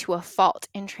 honesty to a fault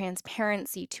and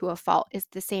transparency to a fault is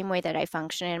the same way that I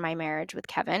function in my marriage with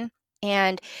Kevin.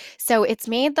 And so it's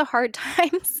made the hard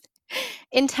times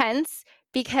intense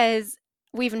because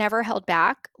we've never held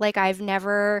back. Like, I've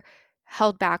never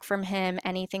held back from him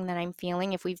anything that I'm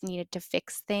feeling. If we've needed to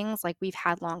fix things, like, we've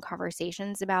had long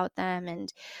conversations about them,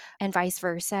 and vice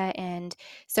versa. And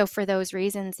so for those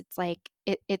reasons, it's like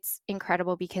it's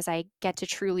incredible because I get to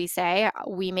truly say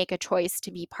we make a choice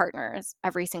to be partners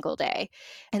every single day.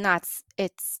 And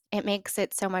it makes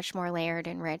it so much more layered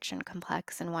and rich and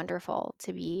complex and wonderful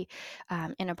to be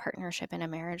in a partnership, in a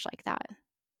marriage like that.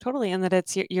 Totally, and that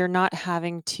it's you're not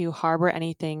having to harbor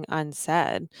anything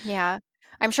unsaid. Yeah.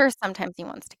 I'm sure sometimes he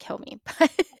wants to kill me,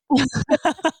 but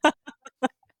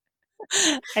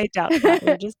I doubt that.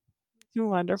 You're just too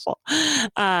wonderful.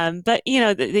 But,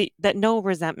 that no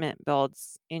resentment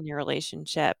builds in your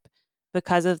relationship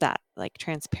because of that, like,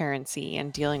 transparency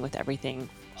and dealing with everything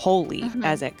wholly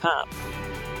as Mhm. it comes.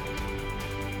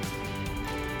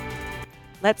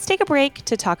 Let's take a break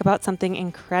to talk about something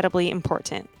incredibly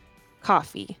important: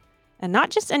 coffee. And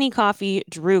not just any coffee,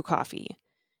 Drew Coffee,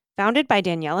 founded by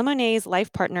Daniela Monet's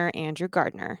life partner, Andrew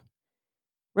Gardner.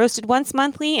 Roasted once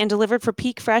monthly and delivered for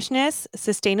peak freshness,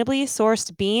 sustainably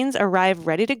sourced beans arrive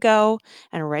ready to go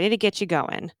and ready to get you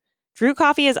going. Drew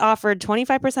Coffee has offered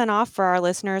 25% off for our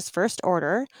listeners' first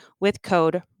order with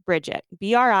code Bridget,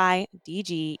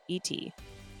 BRIDGET.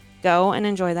 Go and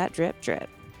enjoy that drip drip.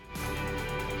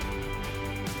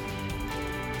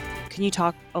 Can you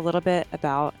talk a little bit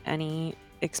about any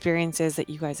experiences that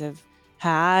you guys have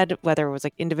had, whether it was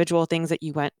like individual things that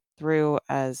you went through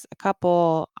as a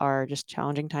couple or just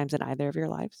challenging times in either of your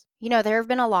lives? There have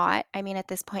been a lot. I mean, at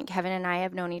this point, Kevin and I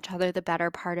have known each other the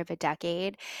better part of a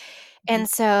decade. Mhm. And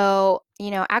so,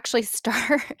 actually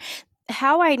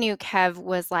how I knew Kev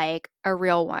was like a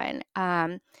real one.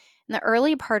 In the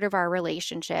early part of our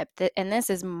relationship, and this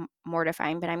is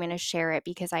mortifying, but I'm going to share it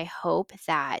because I hope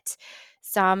that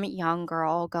some young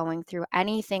girl going through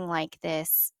anything like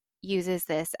this uses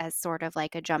this as sort of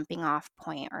like a jumping off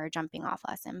point or a jumping off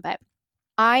lesson. But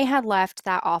I had left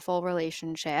that awful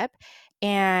relationship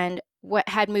and what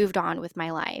had moved on with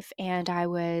my life. And I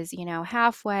was,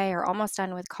 halfway or almost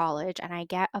done with college. And I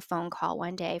get a phone call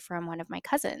one day from one of my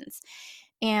cousins.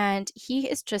 And he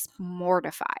is just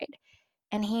mortified.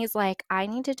 And he's like, I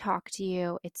need to talk to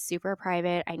you. It's super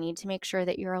private. I need to make sure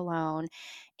that you're alone.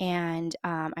 And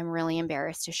I'm really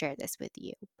embarrassed to share this with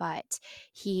you. But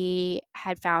he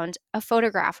had found a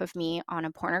photograph of me on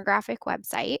a pornographic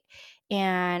website.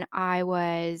 And I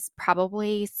was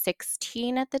probably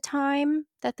 16 at the time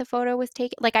that the photo was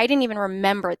taken. Like, I didn't even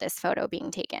remember this photo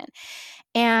being taken.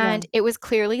 Yeah. And it was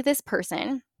clearly this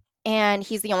person. And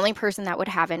he's the only person that would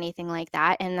have anything like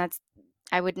that. And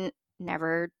I wouldn't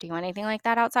never do anything like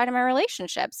that outside of my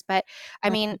relationships. But I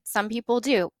mean, some people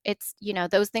do. It's,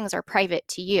 those things are private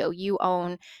to you. You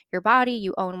own your body,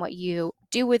 you own what you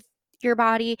do with your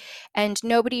body, and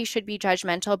nobody should be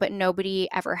judgmental, but nobody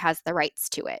ever has the rights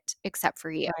to it except for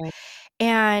you. Right.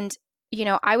 And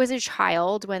I was a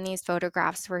child when these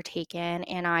photographs were taken,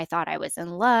 and I thought I was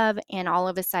in love. And all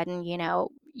of a sudden,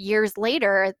 years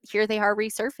later, here they are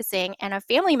resurfacing, and a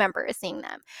family member is seeing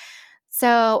them.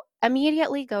 So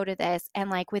immediately go to this, and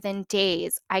like within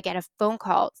days, I get a phone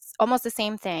call, almost the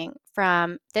same thing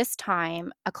from this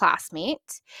time, a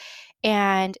classmate.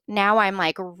 And now I'm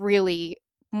like really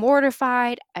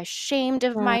mortified, ashamed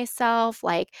of Yeah. myself,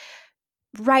 like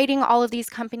writing all of these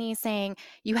companies saying,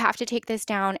 you have to take this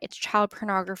down. It's child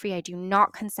pornography. I do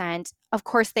not consent. Of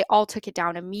course, they all took it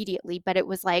down immediately, but it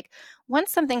was like, once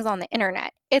something's on the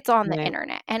internet, it's on the Right.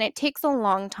 internet. And it takes a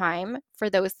long time for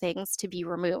those things to be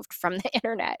removed from the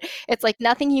internet. It's like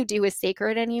nothing you do is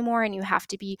sacred anymore, and you have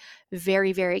to be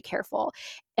very, very careful.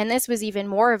 And this was even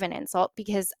more of an insult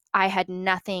because I had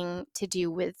nothing to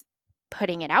do with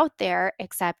putting it out there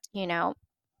except,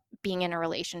 being in a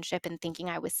relationship and thinking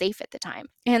I was safe at the time.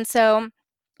 And so,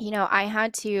 I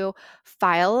had to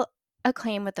file a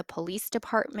claim with the police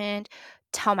department,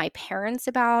 tell my parents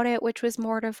about it, which was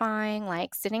mortifying,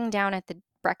 like sitting down at the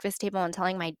breakfast table and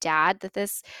telling my dad that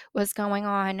this was going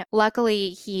on.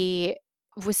 Luckily, he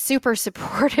was super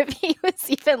supportive. He was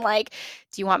even like,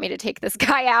 "Do you want me to take this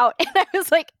guy out?" And I was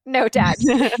like, "No, Dad,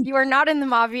 you are not in the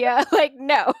mafia." Like,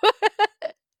 no.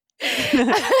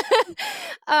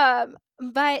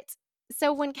 But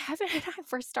so when Kevin and I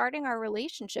were starting our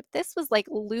relationship, this was like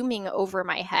looming over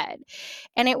my head.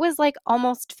 And it was like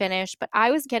almost finished, but I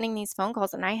was getting these phone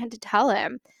calls and I had to tell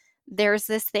him, there's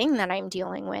this thing that I'm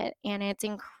dealing with, and it's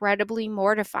incredibly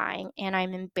mortifying, and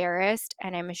I'm embarrassed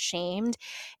and I'm ashamed.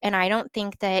 And I don't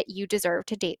think that you deserve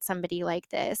to date somebody like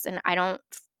this. And I don't,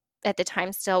 at the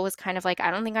time, still was kind of like,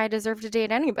 I don't think I deserve to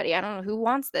date anybody. I don't know who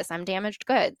wants this. I'm damaged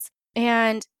goods.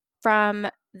 And from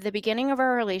the beginning of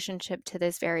our relationship to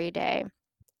this very day,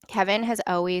 Kevin has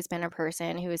always been a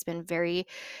person who has been very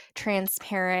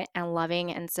transparent and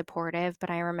loving and supportive. But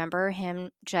I remember him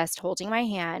just holding my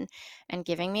hand and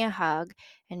giving me a hug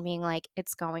and being like,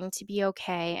 it's going to be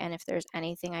okay. And if there's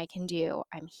anything I can do,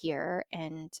 I'm here.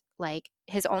 And like,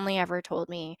 has only ever told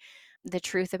me the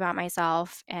truth about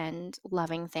myself and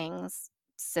loving things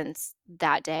since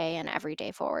that day and every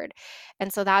day forward.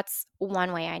 And so that's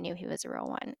one way I knew he was a real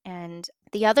one. And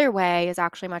the other way is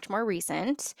actually much more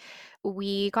recent.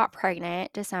 We got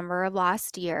pregnant December of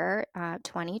last year,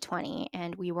 2020,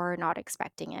 and we were not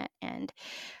expecting it. And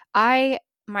I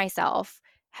myself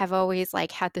have always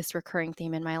like had this recurring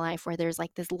theme in my life where there's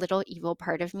like this little evil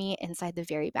part of me inside the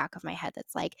very back of my head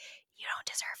that's like, you don't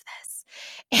deserve this.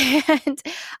 And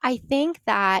I think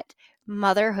that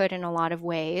motherhood, in a lot of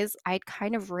ways, I'd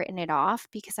kind of written it off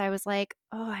because I was like,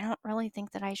 oh, I don't really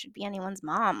think that I should be anyone's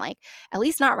mom. Like, at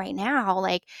least not right now.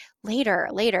 Like, later,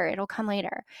 it'll come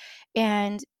later.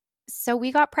 And so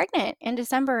we got pregnant in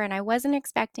December, and I wasn't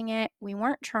expecting it. We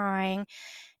weren't trying.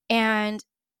 And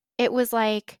it was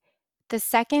like the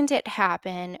second it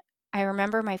happened, I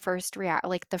remember my first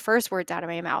like the first words out of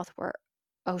my mouth were,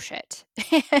 oh shit.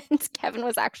 And Kevin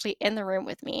was actually in the room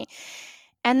with me.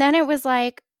 And then it was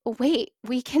like, wait,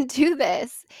 we can do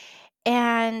this.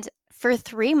 And for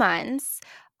 3 months,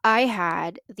 I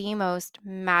had the most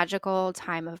magical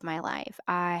time of my life.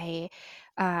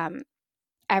 Um,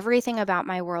 Everything about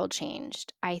my world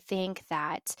changed. I think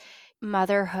that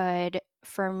motherhood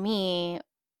for me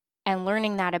and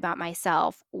learning that about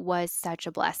myself was such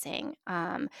a blessing.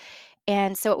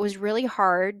 And so it was really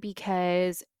hard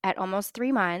because at almost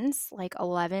 3 months, like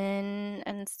 11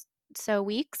 and so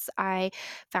weeks, I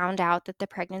found out that the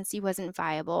pregnancy wasn't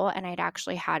viable. And I'd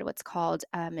actually had what's called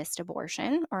a missed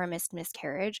abortion or a missed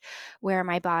miscarriage, where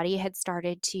my body had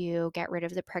started to get rid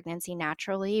of the pregnancy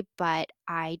naturally, but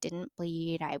I didn't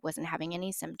bleed. I wasn't having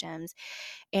any symptoms.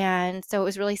 And so it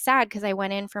was really sad because I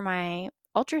went in for my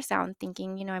ultrasound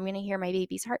thinking, I'm going to hear my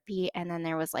baby's heartbeat. And then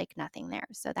there was like nothing there.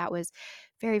 So that was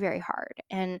very, very hard.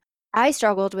 And I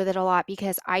struggled with it a lot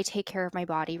because I take care of my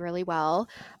body really well.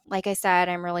 Like I said,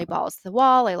 I'm really balls to the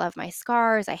wall. I love my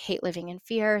scars. I hate living in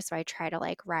fear. So I try to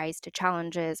like rise to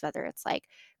challenges, whether it's like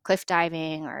cliff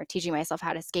diving or teaching myself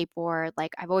how to skateboard.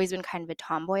 Like I've always been kind of a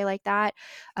tomboy like that.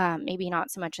 Maybe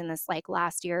not so much in this like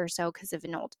last year or so because of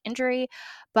an old injury,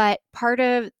 but part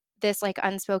of this like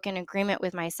unspoken agreement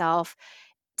with myself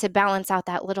to balance out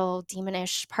that little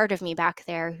demonish part of me back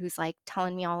there who's like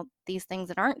telling me all these things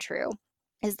that aren't true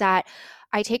is that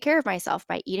I take care of myself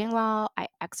by eating well, I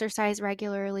exercise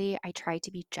regularly, I try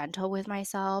to be gentle with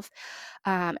myself.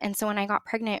 And so when I got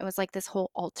pregnant, it was like this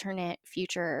whole alternate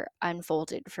future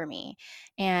unfolded for me.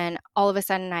 And all of a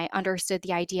sudden, I understood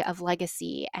the idea of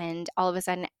legacy. And all of a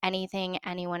sudden, anything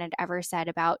anyone had ever said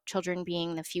about children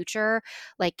being the future,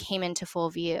 like came into full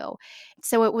view.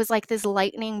 So it was like this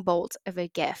lightning bolt of a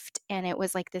gift. And it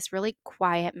was like this really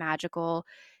quiet, magical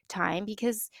time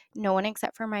because no one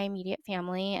except for my immediate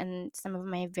family and some of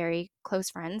my very close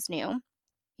friends knew.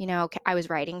 I was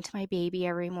writing to my baby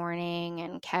every morning,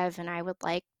 and Kev and I would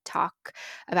like talk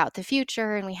about the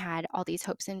future, and we had all these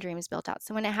hopes and dreams built out.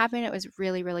 So when it happened, it was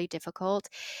really, really difficult.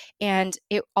 And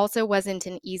it also wasn't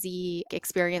an easy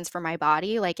experience for my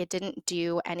body. Like, it didn't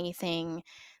do anything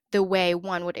the way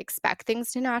one would expect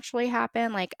things to naturally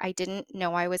happen. Like, I didn't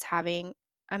know I was having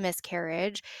a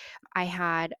miscarriage. I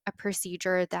had a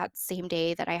procedure that same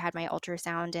day that I had my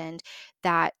ultrasound, and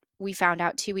that we found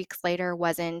out 2 weeks later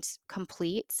wasn't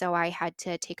complete. So I had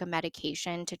to take a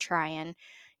medication to try and,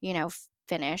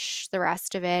 finish the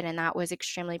rest of it. And that was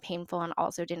extremely painful and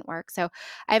also didn't work. So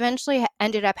I eventually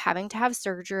ended up having to have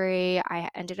surgery. I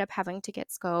ended up having to get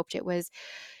scoped. It was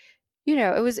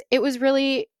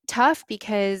really tough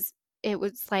because it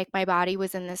was like my body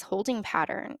was in this holding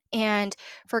pattern. And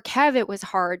for Kev, it was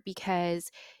hard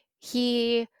because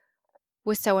he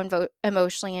was so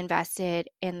emotionally invested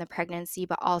in the pregnancy,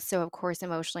 but also, of course,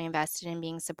 emotionally invested in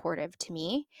being supportive to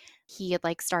me. He had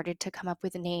like started to come up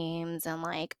with names and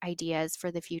like ideas for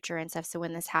the future and stuff. So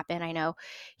when this happened, I know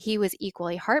he was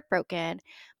equally heartbroken.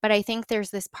 But I think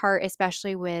there's this part,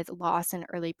 especially with loss in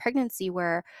early pregnancy,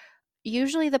 where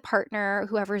usually the partner,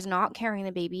 whoever's not carrying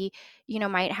the baby,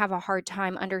 might have a hard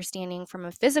time understanding from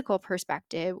a physical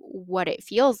perspective what it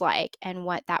feels like and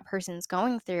what that person's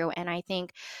going through. And I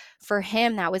think for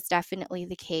him, that was definitely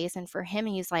the case. And for him,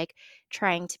 he's like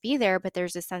trying to be there, but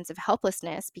there's a sense of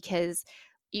helplessness because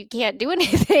you can't do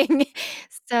anything. Yeah.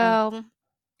 So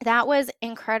that was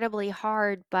incredibly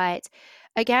hard. But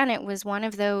again, it was one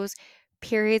of those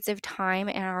periods of time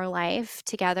in our life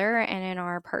together and in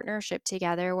our partnership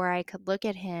together where I could look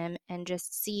at him and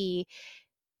just see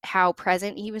how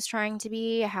present he was trying to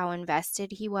be, how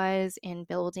invested he was in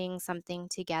building something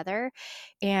together,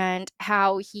 and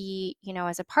how he,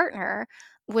 as a partner,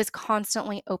 was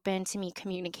constantly open to me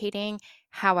communicating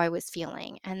how I was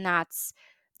feeling. And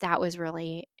that was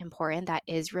really important. That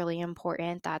is really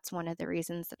important. That's one of the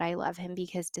reasons that I love him,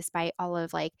 because despite all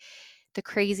of like the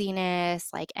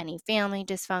craziness, like any family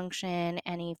dysfunction,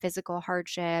 any physical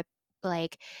hardship,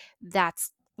 like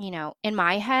that's, in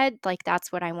my head, like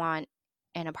that's what I want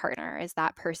in a partner, is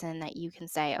that person that you can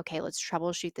say, okay, let's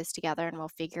troubleshoot this together and we'll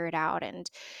figure it out. And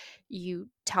you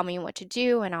tell me what to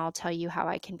do and I'll tell you how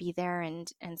I can be there. And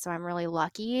so I'm really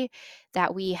lucky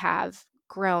that we have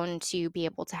grown to be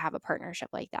able to have a partnership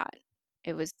like that.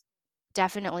 It was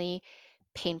definitely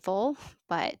painful,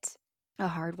 but a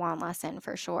hard won lesson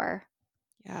for sure.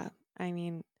 Yeah. I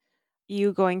mean,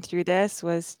 you going through this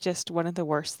was just one of the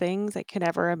worst things I could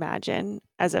ever imagine.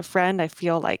 As a friend, I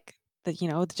feel like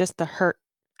just the hurt.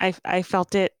 I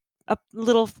felt it, a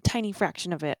little tiny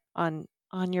fraction of it on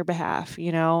your behalf,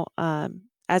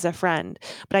 as a friend.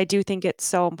 But I do think it's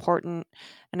so important,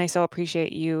 and I so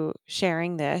appreciate you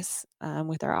sharing this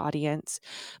with our audience,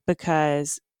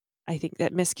 because I think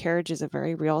that miscarriage is a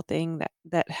very real thing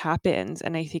that happens,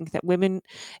 and I think that women,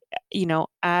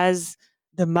 as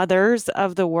the mothers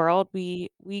of the world, we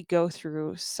go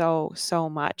through so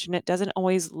much, and it doesn't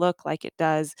always look like it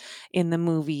does in the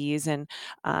movies, and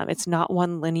it's not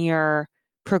one linear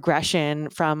progression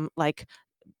from like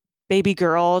baby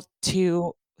girl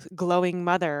to glowing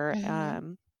mother.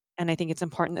 Mhm. And I think it's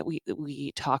important that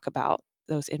we talk about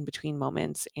those in between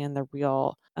moments and the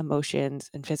real emotions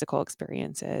and physical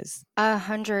experiences. that-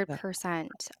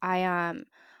 100%. I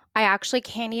actually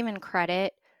can't even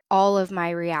credit all of my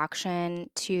reaction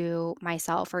to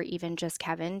myself or even just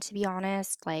Kevin, to be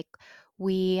honest. Like,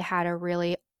 we had a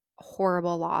really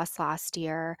horrible loss last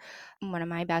year. One of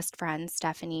my best friends,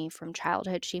 Stephanie from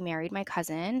childhood, she married my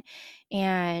cousin,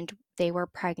 and they were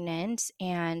pregnant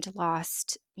and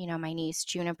lost, my niece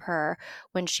Juniper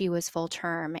when she was full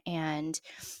term. And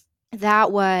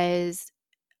that was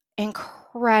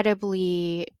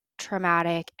incredibly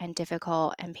traumatic and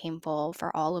difficult and painful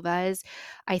for all of us.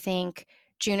 I think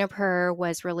Juniper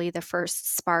was really the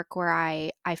first spark where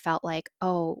I felt like,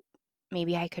 oh,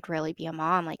 maybe I could really be a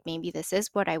mom. Like, maybe this is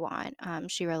what I want.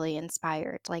 She really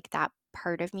inspired like that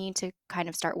part of me to kind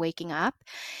of start waking up.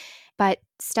 But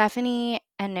Stephanie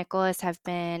and Nicholas have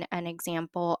been an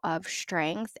example of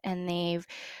strength, and they've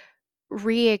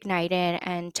reignited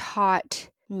and taught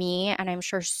me, and I'm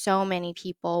sure so many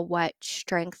people, what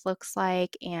strength looks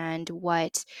like and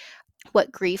what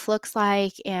grief looks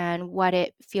like and what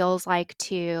it feels like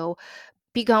to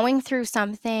be going through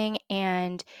something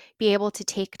and be able to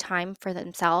take time for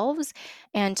themselves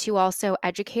and to also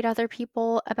educate other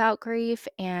people about grief.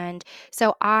 And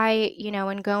so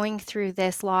in going through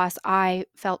this loss, I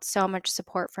felt so much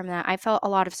support from that. I felt a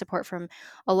lot of support from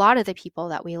a lot of the people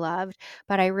that we loved,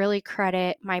 but I really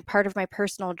credit my part of my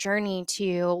personal journey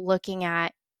to looking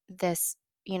at this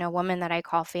woman that I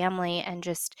call family, and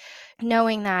just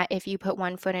knowing that if you put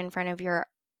one foot in front of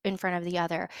the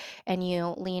other and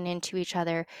you lean into each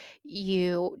other,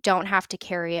 you don't have to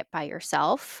carry it by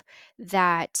yourself.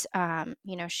 That,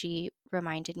 she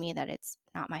reminded me that it's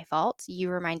not my fault.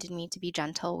 You reminded me to be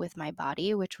gentle with my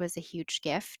body, which was a huge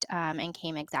gift, and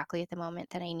came exactly at the moment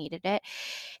that I needed it.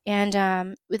 And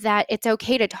that it's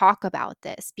okay to talk about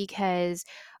this because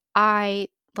I,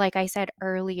 like I said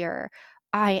earlier,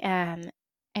 I am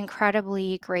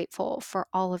incredibly grateful for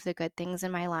all of the good things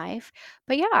in my life.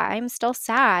 But yeah, I'm still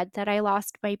sad that I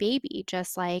lost my baby,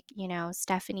 just like,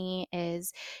 Stephanie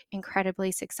is incredibly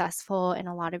successful in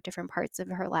a lot of different parts of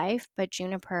her life, but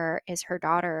Juniper is her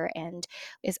daughter and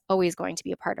is always going to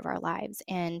be a part of our lives.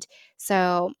 And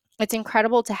so it's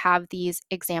incredible to have these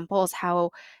examples,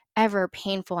 however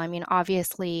painful. I mean,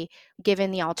 obviously,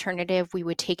 given the alternative, we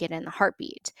would take it in the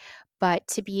heartbeat. But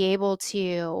to be able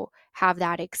to have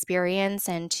that experience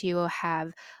and to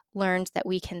have learned that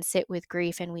we can sit with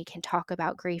grief and we can talk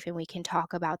about grief and we can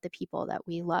talk about the people that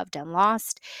we loved and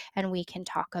lost, and we can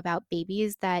talk about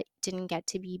babies that didn't get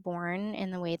to be born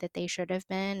in the way that they should have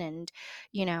been, and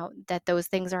that those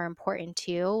things are important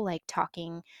too. Like,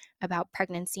 talking about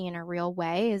pregnancy in a real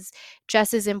way is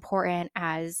just as important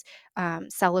as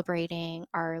celebrating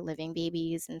our living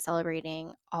babies and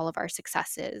celebrating all of our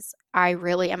successes. I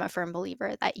really am a firm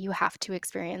believer that you have to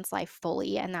experience life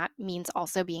fully, and that means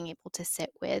also being able to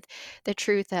sit with the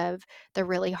truth of the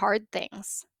really hard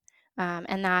things.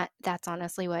 And that's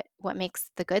honestly what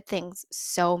makes the good things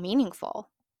so meaningful.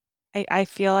 I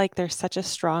feel like there's such a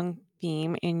strong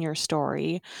theme in your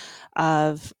story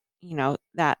of,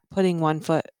 that putting one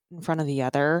foot in front of the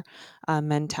other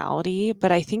mentality.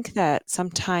 But I think that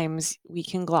sometimes we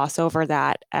can gloss over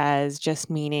that as just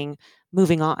meaning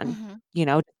moving on. Hmm.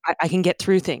 I can get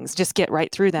through things, just get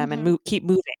right through them and Hmm. keep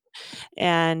moving.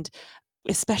 And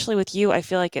especially with you, I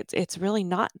feel like it's really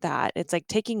not that. It's like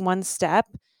taking one step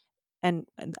and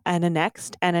a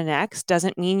next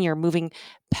doesn't mean you're moving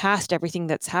past everything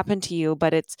that's happened to you,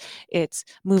 but it's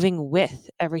moving with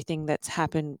everything that's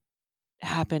happened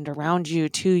around you,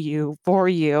 to you, for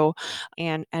you,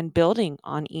 and building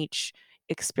on each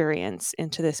experience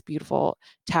into this beautiful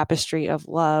tapestry of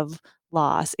love,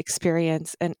 loss,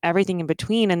 experience, and everything in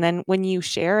between. And then when you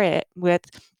share it with,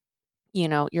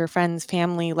 your friends,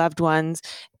 family, loved ones,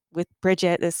 with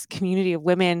Bridget, this community of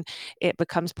women, it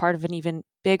becomes part of an even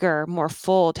bigger, more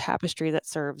full tapestry that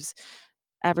serves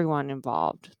everyone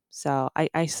involved. So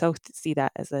I so see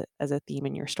that as a theme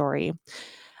in your story.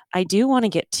 I do want to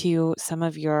get to some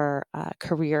of your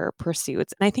career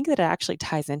pursuits. And I think that it actually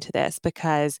ties into this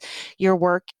because your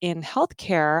work in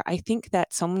healthcare, I think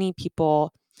that so many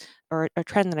people, or a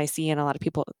trend that I see in a lot of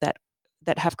people that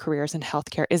have careers in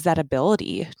healthcare, is that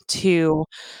ability to,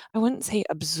 I wouldn't say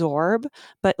absorb,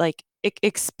 but like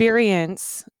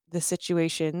experience the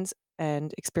situations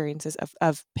and experiences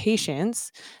of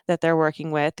patients that they're working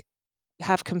with,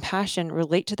 have compassion,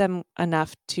 relate to them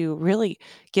enough to really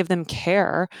give them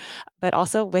care, but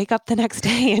also wake up the next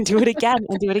day and do it again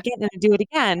and do it again and do it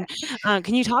again.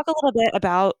 Can you talk a little bit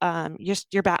about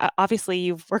just your obviously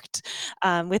you've worked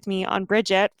with me on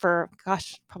Bridget for,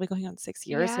 gosh, probably going on 6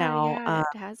 years Yeah, now. yeah,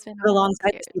 it has been But almost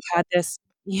alongside this, 6 years. you've had this,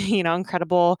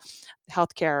 incredible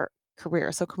healthcare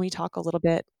career. So can we talk a little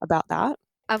bit about that?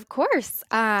 Of course.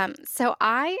 So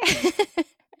I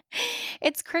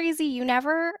it's crazy.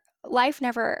 Life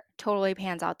never totally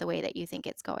pans out the way that you think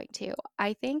it's going to.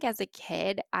 I think as a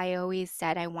kid, I always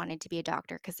said I wanted to be a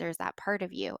doctor because there's that part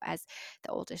of you as the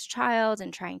oldest child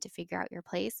and trying to figure out your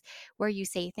place where you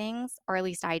say things, or at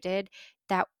least I did,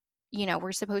 that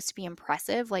we're supposed to be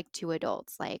impressive like to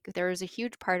adults. Like, there was a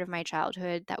huge part of my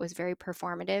childhood that was very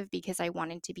performative because I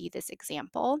wanted to be this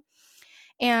example.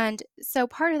 And so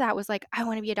part of that was like, I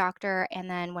want to be a doctor. And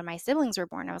then when my siblings were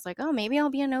born, I was like, oh, maybe I'll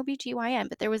be an OBGYN.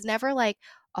 But there was never like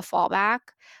a fallback,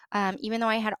 even though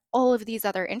I had all of these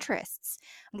other interests.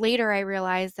 Later, I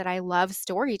realized that I love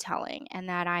storytelling and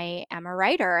that I am a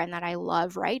writer and that I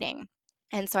love writing.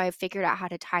 And so I figured out how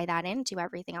to tie that into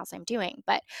everything else I'm doing.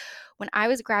 But when I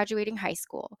was graduating high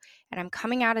school and I'm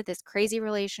coming out of this crazy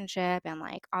relationship and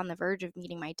like on the verge of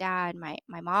meeting my dad, my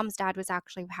mom's dad was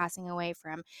actually passing away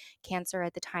from cancer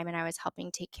at the time and I was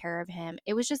helping take care of him.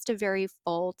 It was just a very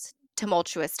full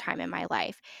tumultuous time in my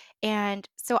life. And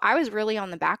so I was really on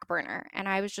the back burner and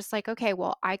I was just like, okay,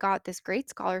 well, I got this great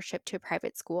scholarship to a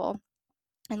private school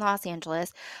in Los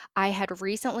Angeles. I had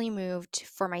recently moved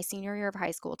for my senior year of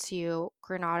high school to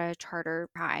Granada Charter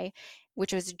High,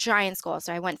 which was a giant school.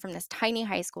 So I went from this tiny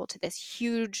high school to this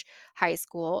huge high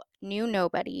school, knew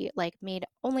nobody, like made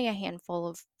only a handful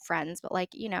of friends, but like,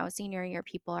 senior year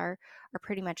people are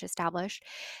pretty much established.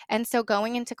 And so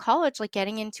going into college, like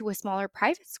getting into a smaller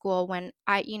private school when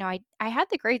I had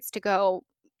the grades to go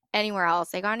anywhere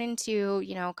else. I got into,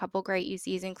 a couple great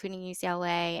UCs, including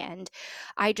UCLA, and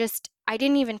I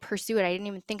didn't even pursue it. I didn't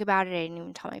even think about it. I didn't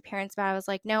even tell my parents about it. I was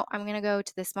like, no, I'm going to go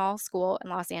to the small school in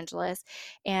Los Angeles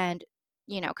and,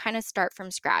 kind of start from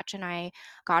scratch. And I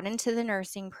got into the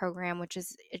nursing program, which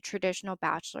is a traditional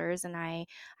bachelor's. And I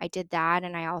did that.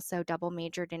 And I also double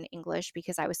majored in English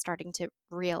because I was starting to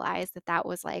realize that that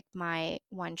was like my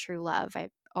one true love.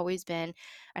 I've always been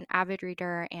an avid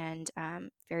reader and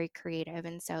very creative.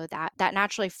 And so that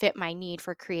naturally fit my need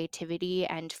for creativity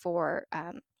and for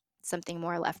something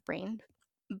more left brained.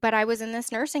 But I was in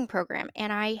this nursing program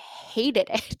and I hated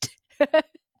it.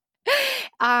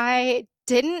 I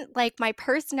didn't like my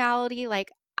personality.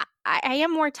 Like, I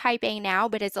am more type A now,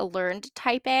 but it's a learned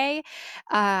type A.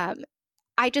 Um,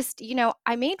 I just,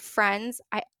 I made friends.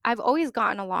 I've always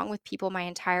gotten along with people my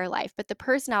entire life, but the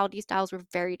personality styles were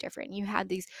very different. You had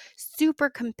these super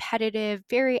competitive,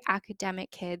 very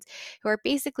academic kids who are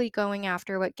basically going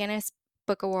after what Guinness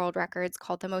Book of World Records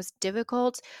called the most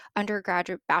difficult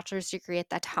undergraduate bachelor's degree at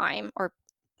that time, or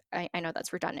I know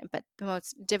that's redundant, but the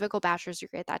most difficult bachelor's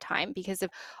degree at that time because of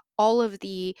all of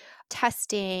the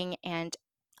testing and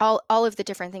all of the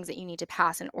different things that you need to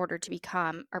pass in order to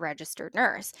become a registered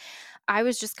nurse. I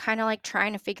was just kind of like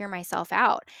trying to figure myself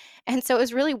out. And so it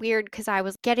was really weird because I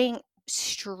was getting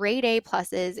straight A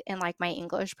pluses in like my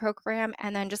English program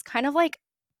and then just kind of like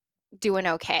doing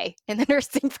okay in the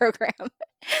nursing program.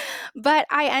 But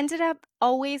I ended up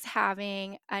always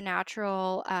having a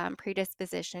natural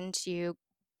predisposition to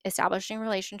establishing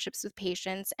relationships with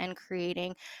patients and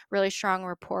creating really strong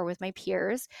rapport with my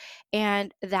peers.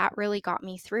 And that really got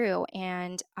me through.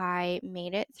 And I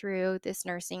made it through this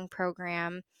nursing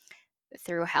program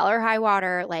through hell or high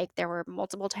water. Like there were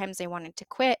multiple times I wanted to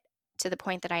quit to the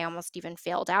point that I almost even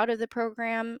failed out of the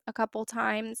program a couple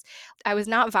times. I was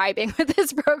not vibing with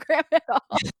this program at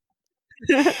all.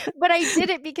 But I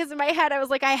did it because in my head I was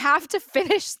like, I have to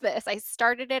finish this. I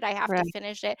started it, I have to Right.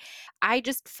 finish it. I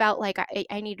just felt like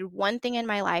I needed one thing in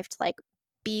my life to like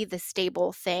be the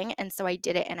stable thing. And so I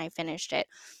did it and I finished it.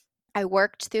 I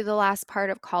worked through the last part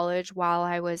of college while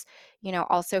I was,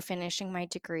 also finishing my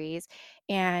degrees.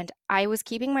 And I was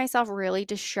keeping myself really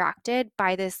distracted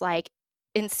by this like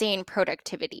insane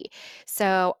productivity.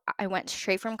 So I went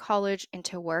straight from college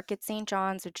into work at St.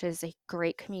 John's, which is a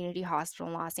great community hospital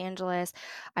in Los Angeles.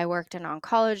 I worked in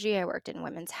oncology, I worked in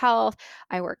women's health,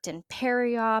 I worked in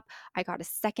peri-op. I got a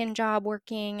second job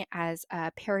working as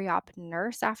a peri-op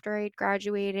nurse after I had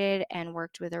graduated and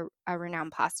worked with a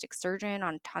renowned plastic surgeon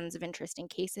on tons of interesting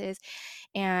cases.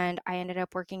 And I ended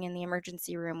up working in the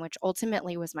emergency room, which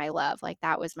ultimately was my love. Like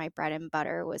that was my bread and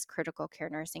butter, was critical care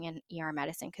nursing and ER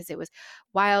medicine because it was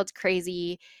wild,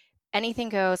 crazy, anything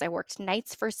goes. I worked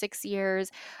nights for 6 years.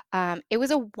 It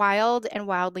was a wild and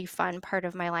wildly fun part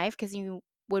of my life because you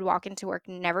would walk into work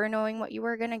never knowing what you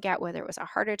were going to get, whether it was a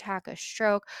heart attack, a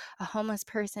stroke, a homeless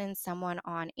person, someone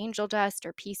on angel dust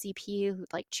or PCP who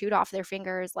like chewed off their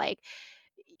fingers, like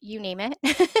you name it.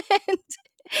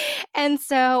 And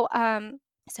so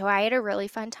I had a really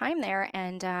fun time there.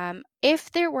 And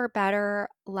if there were better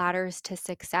ladders to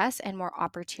success and more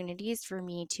opportunities for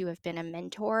me to have been a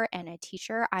mentor and a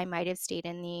teacher, I might have stayed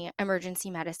in the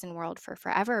emergency medicine world for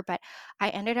forever. But I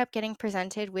ended up getting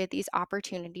presented with these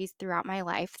opportunities throughout my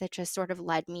life that just sort of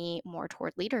led me more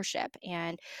toward leadership.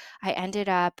 And I ended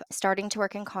up starting to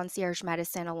work in concierge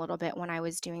medicine a little bit when I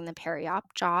was doing the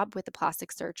peri-op job with the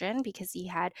plastic surgeon because he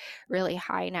had really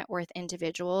high net worth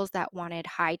individuals that wanted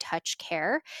high touch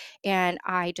care. And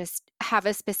I just have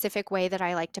a specific way that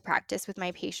I like to practice with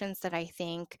my patients that I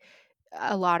think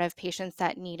a lot of patients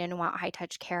that need and want high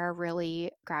touch care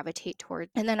really gravitate toward.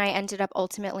 And then I ended up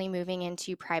ultimately moving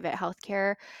into private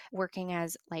healthcare, working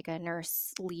as like a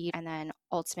nurse lead. And then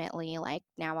ultimately, like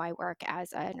now I work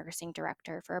as a nursing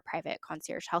director for a private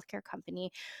concierge healthcare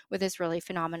company with this really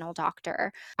phenomenal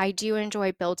doctor. I do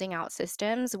enjoy building out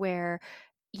systems where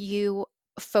you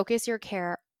focus your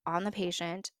care on the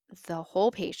patient, the whole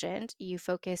patient. You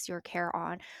focus your care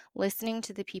on listening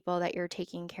to the people that you're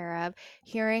taking care of,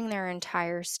 hearing their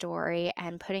entire story,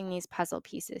 and putting these puzzle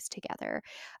pieces together.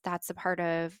 That's a part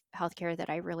of healthcare that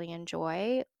I really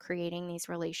enjoy, creating these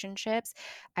relationships,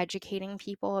 educating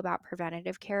people about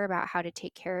preventative care, about how to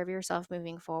take care of yourself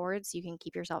moving forward so you can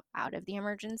keep yourself out of the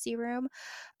emergency room.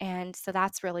 And so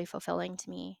that's really fulfilling to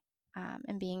me.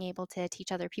 And being able to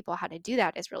teach other people how to do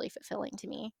that is really fulfilling to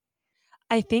me.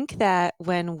 I think that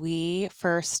when we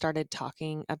first started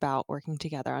talking about working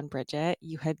together on Bridget,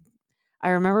 I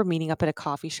remember meeting up at a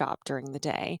coffee shop during the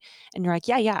day, and you're like,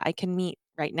 "Yeah, yeah, I can meet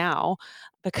right now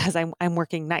because I'm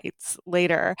working nights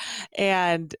later."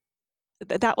 And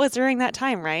that was during that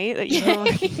time, right? That you were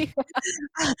working.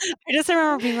 I just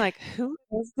remember being like, "Who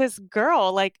is this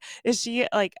girl? Like, is she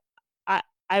like?" I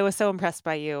I was so impressed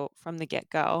by you from the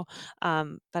get-go,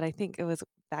 but I think it was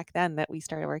back then that we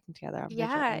started working together on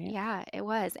Bridget, Yeah, right? yeah, it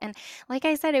was. And like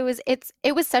I said, it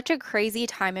was such a crazy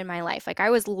time in my life. Like I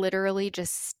was literally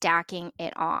just stacking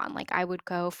it on. Like I would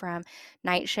go from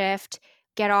night shift,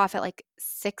 get off at like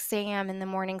 6 a.m. in the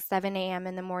morning, 7 a.m.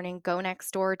 in the morning, go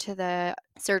next door to the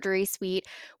surgery suite,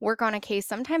 work on a case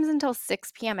sometimes until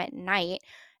 6 p.m. at night,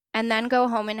 and then go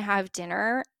home and have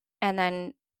dinner and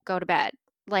then go to bed.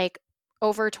 Like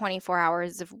over 24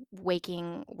 hours of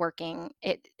waking, working.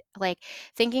 It like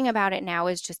thinking about it now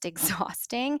is just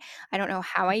exhausting. I don't know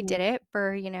how I did Mhm. it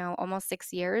for, almost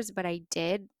 6 years, but I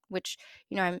did, which,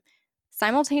 I'm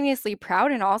simultaneously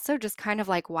proud and also just kind of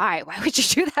like, why? Why would you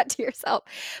do that to yourself?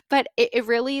 But it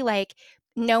really like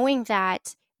knowing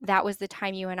that that was the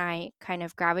time you and I kind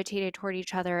of gravitated toward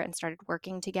each other and started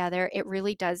working together, it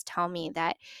really does tell me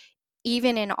that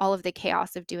even in all of the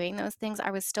chaos of doing those things,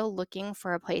 I was still looking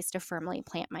for a place to firmly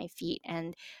plant my feet.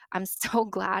 And I'm so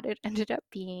glad it ended up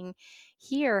being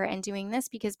here and doing this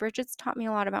because Bridget's taught me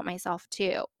a lot about myself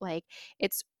too. Like,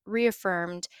 it's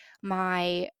reaffirmed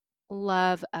my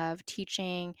love of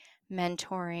teaching,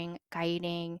 mentoring,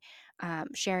 guiding,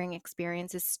 sharing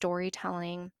experiences,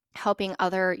 storytelling, helping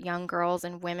other young girls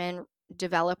and women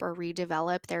develop or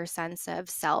redevelop their sense of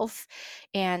self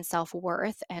and self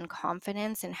worth and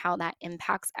confidence, and how that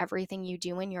impacts everything you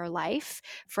do in your life,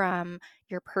 from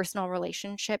your personal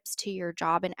relationships to your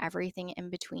job and everything in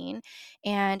between.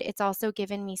 And it's also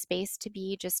given me space to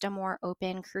be just a more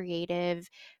open, creative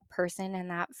person, and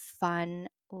that fun,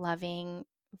 loving,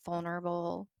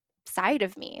 vulnerable side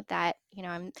of me that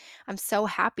I'm so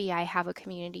happy I have a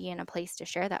community and a place to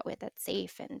share that with that's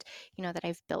safe, and that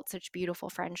I've built such beautiful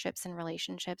friendships and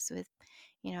relationships with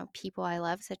people I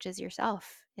love, such as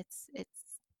yourself. It's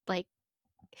like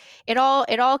it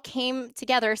all came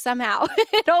together somehow.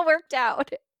 It all worked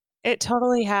out. It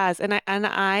totally has,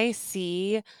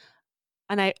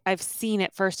 I've seen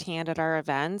it firsthand at our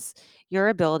events, your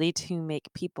ability to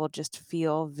make people just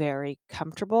feel very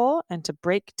comfortable and to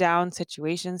break down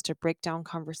situations, to break down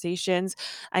conversations.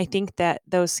 I think that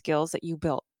those skills that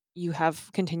you have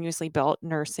continuously built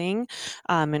nursing,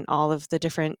 and all of the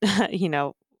different,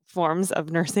 forms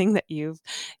of nursing that you've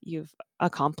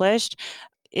accomplished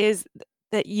is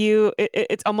that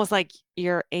it's almost like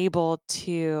you're able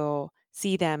to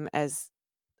see them as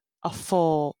a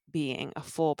full being, a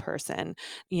full person,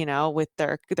 with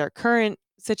their current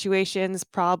situations,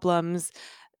 problems,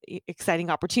 exciting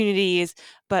opportunities,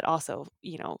 but also,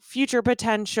 future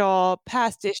potential,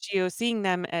 past issues, seeing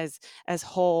them as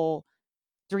whole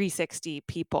 360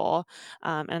 people,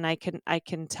 and I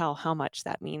can tell how much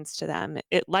that means to them.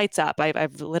 It lights up.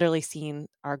 I've literally seen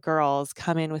our girls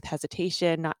come in with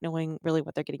hesitation, not knowing really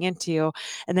what they're getting into,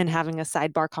 and then having a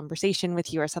sidebar conversation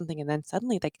with you or something, and then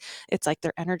suddenly, like, it's like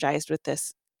they're energized with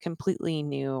this completely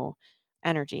new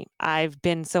energy. I've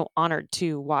been so honored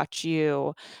to watch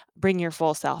you bring your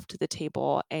full self to the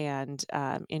table and,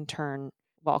 in turn,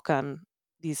 welcome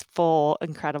these full,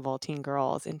 incredible teen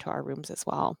girls into our rooms as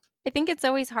well. I think it's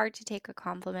always hard to take a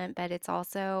compliment, but it's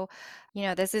also,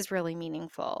 this is really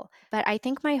meaningful. But I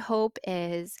think my hope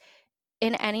is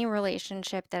in any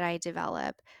relationship that I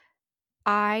develop,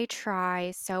 I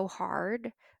try so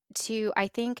hard to, I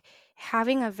think,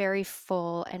 having a very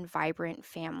full and vibrant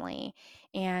family.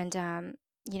 And,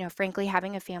 frankly,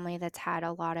 having a family that's had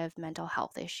a lot of mental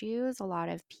health issues, a lot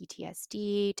of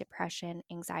PTSD, depression,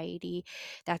 anxiety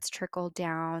that's trickled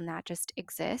down, that just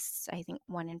exists. I think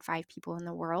 1 in 5 people in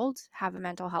the world have a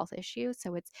mental health issue.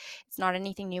 So it's not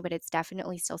anything new, but it's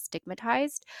definitely still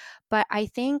stigmatized. But I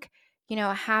think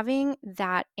having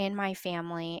that in my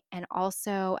family and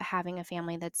also having a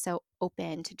family that's so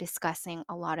open to discussing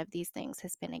a lot of these things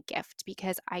has been a gift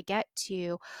because I get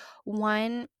to,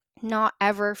 one, not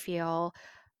ever feel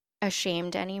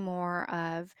ashamed anymore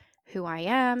of who I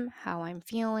am, how I'm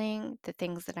feeling, the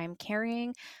things that I'm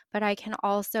carrying, but I can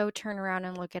also turn around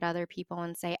and look at other people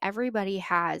and say, everybody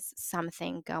has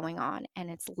something going on, and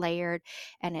it's layered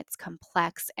and it's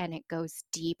complex and it goes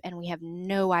deep, and we have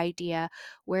no idea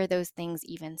where those things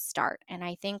even start. And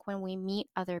I think when we meet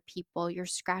other people, you're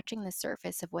scratching the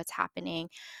surface of what's happening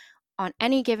on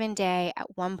any given day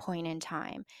at one point in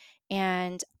time.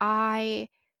 And I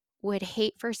would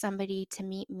hate for somebody to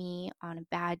meet me on a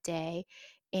bad day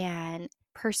and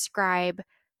prescribe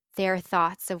their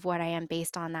thoughts of what I am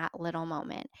based on that little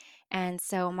moment. And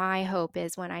so my hope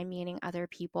is when I'm meeting other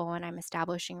people and I'm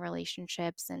establishing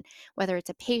relationships, and whether it's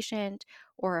a patient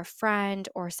or a friend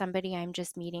or somebody I'm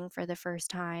just meeting for the first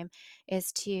time,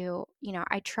 is to,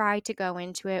 I try to go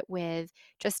into it with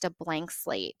just a blank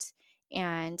slate.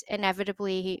 And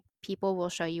inevitably, people will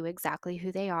show you exactly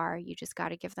who they are. You just got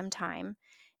to give them time.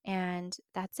 And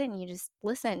that's it. And you just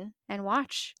listen and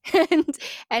watch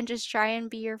and just try and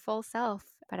be your full self.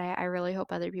 But I really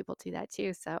hope other people do that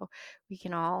too. So we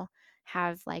can all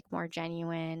have like more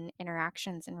genuine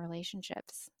interactions and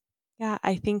relationships. Yeah,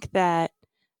 I think that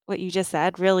what you just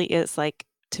said really is like,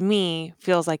 to me,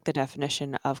 feels like the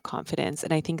definition of confidence.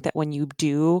 And I think that when you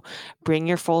do bring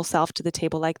your full self to the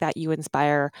table like that, you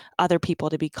inspire other people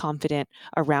to be confident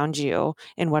around you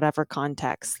in whatever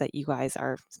context that you guys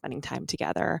are spending time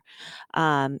together.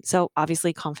 So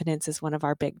obviously confidence is one of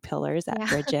our big pillars at Yeah.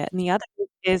 Bridget. And the other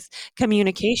is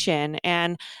communication.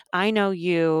 And I know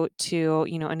you to,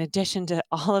 in addition to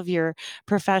all of your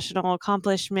professional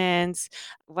accomplishments,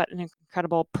 what an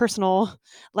incredible personal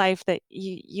life that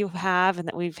you have and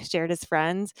that we've shared as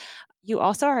friends. You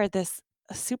also are this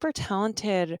super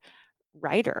talented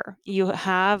writer.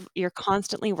 You're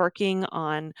constantly working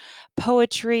on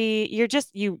poetry.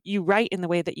 You write in the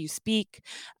way that you speak.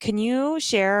 Can you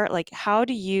share, like, how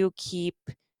do you keep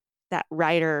that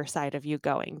writer side of you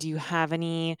going? Do you have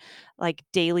any, like,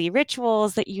 daily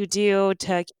rituals that you do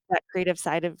to keep that creative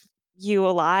side of you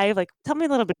alive? Like, tell me a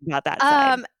little bit about that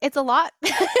side. It's a lot.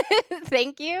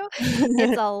 Thank you.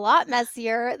 It's a lot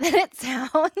messier than it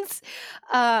sounds.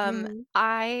 Um, Mhm.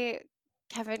 I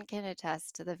Kevin can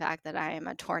attest to the fact that I am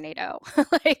a tornado.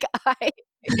 Like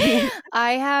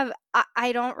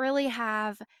I don't really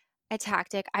have a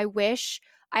tactic. I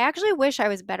actually wish I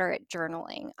was better at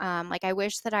journaling. Like I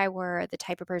wish that I were the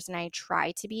type of person I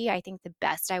try to be. I think the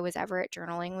best I was ever at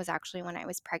journaling was actually when I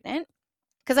was pregnant,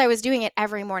 because I was doing it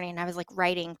every morning and I was like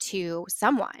writing to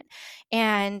someone.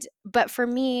 But for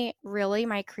me, really,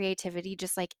 my creativity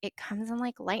just like it comes in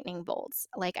like lightning bolts.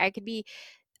 Like I could be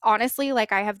honestly,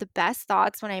 like I have the best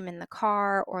thoughts when I'm in the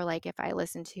car, or like if I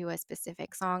listen to a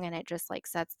specific song and it just like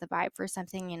sets the vibe for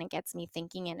something and it gets me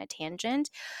thinking in a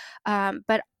tangent.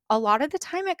 But a lot of the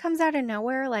time it comes out of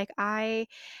nowhere. Like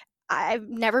I've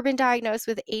never been diagnosed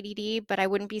with ADD, but I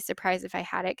wouldn't be surprised if I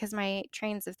had it, because my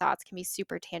trains of thoughts can be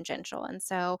super tangential. And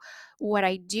so, what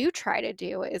I do try to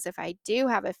do is if I do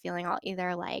have a feeling, I'll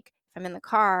either like, if I'm in the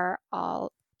car,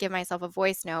 I'll give myself a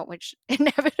voice note, which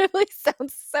inevitably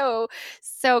sounds so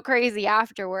crazy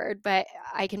afterward, but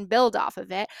I can build off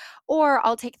of it. Or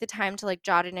I'll take the time to like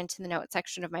jot it into the note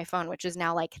section of my phone, which is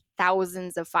now like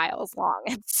thousands of files long.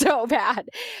 It's so bad.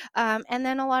 And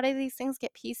then a lot of these things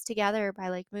get pieced together by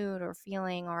like mood or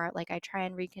feeling, or like I try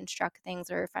and reconstruct things,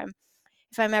 or if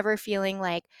I'm ever feeling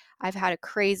like I've had a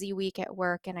crazy week at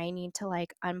work and I need to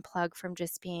like unplug from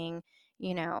just being,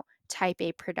 type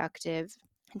A productive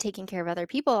and taking care of other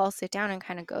people, I'll sit down and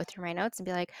kind of go through my notes and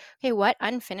be like, okay, what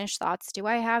unfinished thoughts do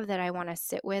I have that I want to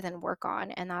sit with and work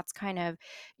on? And that's kind of,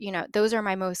 those are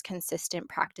my most consistent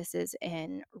practices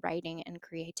in writing and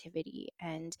creativity.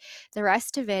 And the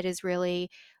rest of it is really,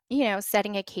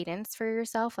 setting a cadence for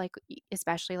yourself, like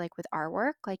especially like with our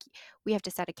work, like we have to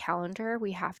set a calendar,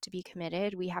 we have to be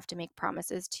committed, we have to make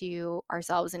promises to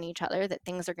ourselves and each other that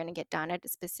things are going to get done at a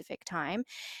specific time.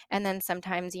 And then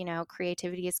sometimes,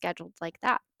 creativity is scheduled like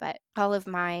that. But all of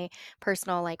my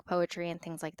personal like poetry and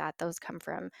things like that, those come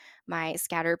from my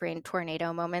scatterbrained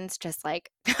tornado moments just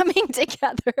like coming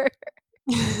together.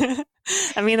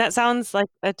 I mean, that sounds like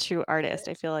a true artist.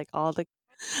 I feel like all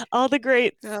the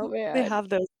greats, Oh they man. have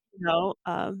those,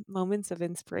 moments of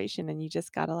inspiration, and you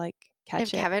just gotta, like, If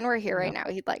catch it, Kevin were here you right know? now,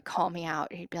 he'd like call me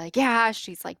out. He'd be like, "Yeah,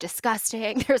 she's like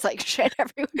disgusting. There's like shit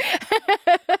everywhere."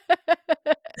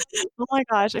 Oh my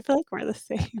gosh, I feel like we're the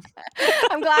same.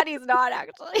 I'm glad he's not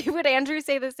actually. Would Andrew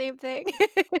say the same thing?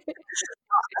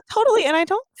 Totally, and I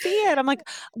don't see it. I'm like,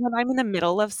 when I'm in the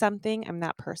middle of something, I'm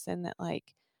that person that,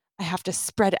 like, I have to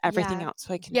spread everything Yeah. out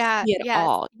so I can Yeah, see it yes,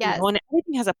 all, yes, and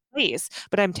everything has a place,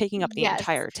 but I'm taking up the yes.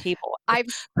 entire table with I've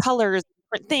colors,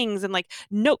 different things, and, like,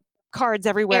 note cards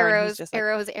everywhere, and he's Arrows, just like,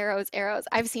 arrows, arrows, arrows.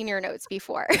 I've seen your notes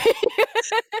before.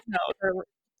 no, they're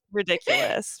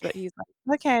ridiculous. But he's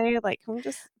like, okay, like, can we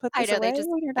just put I this know they away just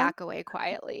when you're done? back away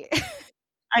quietly.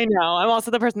 I know. I'm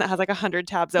also the person that has like 100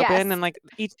 tabs open, Yes, and like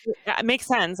each, yeah, it makes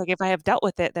sense. Like if I have dealt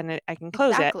with it, then I can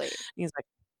close it. exactly. And he's like,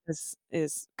 this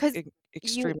is Because you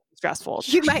extremely stressful.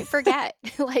 you might forget.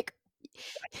 Like,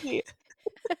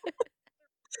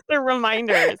 They're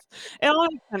reminders. It all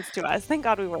makes sense to us. Thank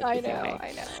God we work I the same know, way.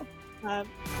 I know. Um,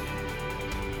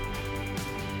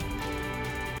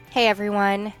 Hey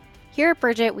everyone. Here at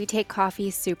Bridget, we take coffee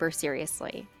super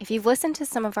seriously. If you've listened to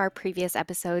some of our previous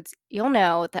episodes, you'll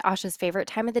know that Asha's favorite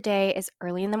time of the day is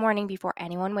early in the morning before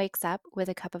anyone wakes up with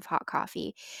a cup of hot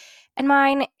coffee. And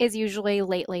mine is usually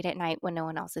late at night when no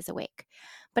one else is awake.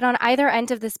 But on either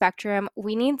end of the spectrum,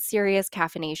 we need serious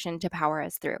caffeination to power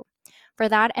us through. For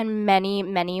that and many,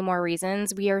 many more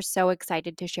reasons, we are so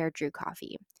excited to share Drew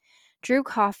Coffee. Drew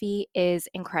Coffee is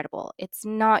incredible. It's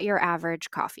not your average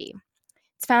coffee.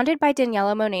 It's founded by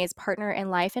Daniela Monet's partner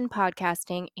in life and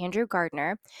podcasting, Andrew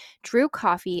Gardner. Drew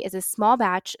Coffee is a small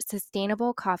batch,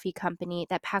 sustainable coffee company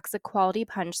that packs a quality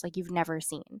punch like you've never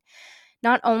seen.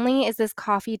 Not only is this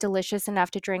coffee delicious enough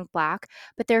to drink black,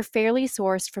 but they're fairly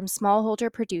sourced from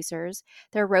smallholder producers,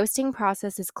 their roasting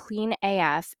process is clean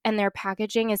AF, and their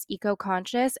packaging is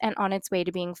eco-conscious and on its way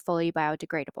to being fully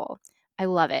biodegradable. I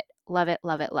love it. Love it,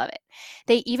 love it, love it.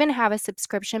 They even have a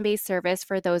subscription-based service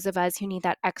for those of us who need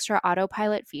that extra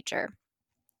autopilot feature.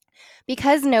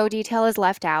 Because no detail is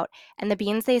left out and the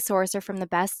beans they source are from the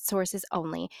best sources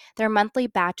only, their monthly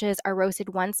batches are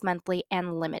roasted once monthly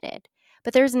and limited.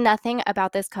 But there's nothing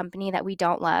about this company that we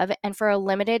don't love, and for a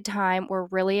limited time, we're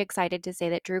really excited to say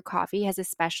that Drew Coffee has a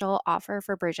special offer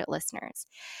for Bridget listeners.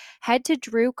 Head to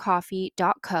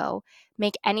drewcoffee.co,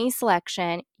 make any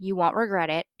selection, you won't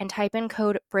regret it, and type in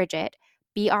code Bridget,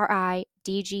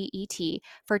 BRIDGET,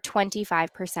 for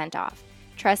 25% off.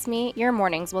 Trust me, your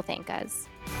mornings will thank us.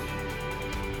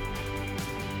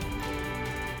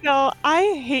 So I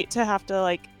hate to have to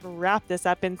like wrap this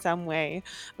up in some way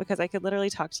because I could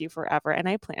literally talk to you forever, and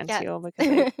I plan Yes. to because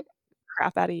I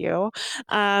crap out of you.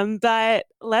 But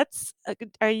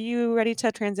are you ready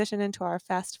to transition into our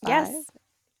Fast Five? Yes.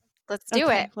 Let's do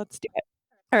Okay, it. let's do it.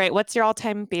 All right, what's your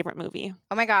all-time favorite movie?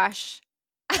 Oh my gosh.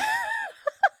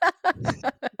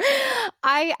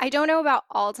 I don't know about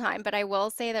all time, but I will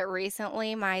say that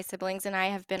recently my siblings and I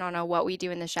have been on a What We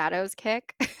Do in the Shadows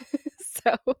kick.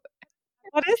 So,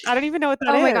 What is? I don't even know what that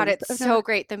oh is. my God, it's I've so never.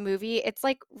 great. The movie, it's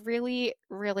like really,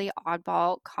 really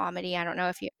oddball comedy. I don't know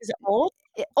if you Is it old?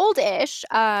 oldish,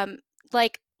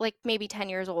 like maybe 10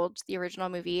 years old. The original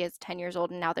movie is 10 years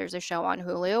old, and now there's a show on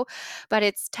Hulu. But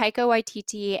it's Taika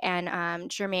Waititi and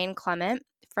Jermaine Clement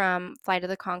from Flight of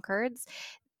the Conchords.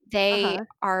 They Uh-huh.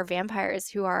 are vampires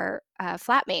who are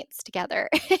flatmates together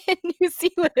in New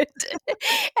Zealand.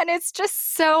 And it's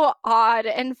just so odd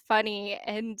and funny,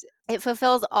 and it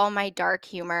fulfills all my dark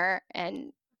humor.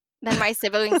 And then my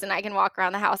siblings and I can walk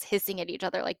around the house hissing at each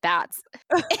other like bats.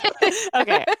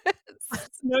 Okay.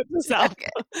 Note to self. Okay.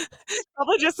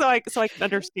 Probably just so I can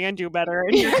understand you better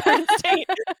in your current state.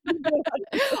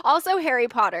 Also, Harry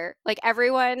Potter. Like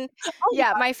everyone, Oh,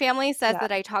 yeah, my family says yeah.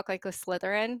 that I talk like a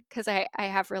Slytherin because I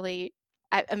have really,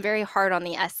 I'm very hard on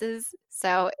the S's.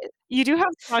 So You do have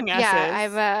strong S's.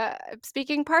 yeah, I'm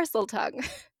speaking parcel tongue.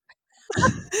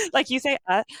 Like you say,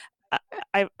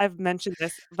 I've mentioned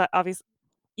this, but obviously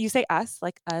you say us,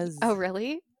 like us. Oh,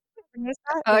 really? You notice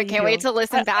that? Oh, Yeah, I you can't wait do. to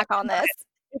listen back on this.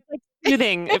 It's like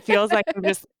soothing. It feels like I'm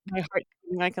just my heart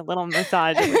getting like a little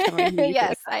massage every time I hear you say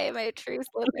Yes, it. I am a true Okay,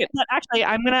 Slytherin. but actually,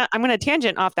 I'm gonna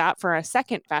tangent off that for a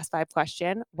second Fast Five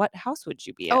question. What house would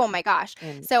you be in? Oh my gosh.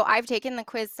 And So I've taken the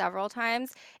quiz several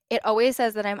times. It always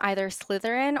says that I'm either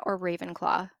Slytherin or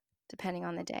Ravenclaw, depending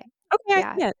on the day. okay,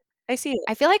 Yeah. I see it.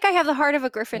 I feel like I have the heart of a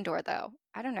Gryffindor, though.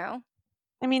 I don't know.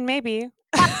 I mean, maybe.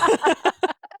 I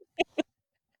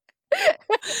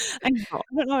know. I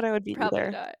don't know what I would be Probably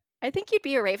either. not. I think you'd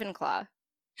be a Ravenclaw.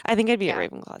 I think I'd be a Yeah.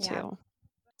 Ravenclaw Yeah. too.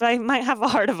 But I might have a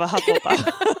heart of a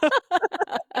Hufflepuff.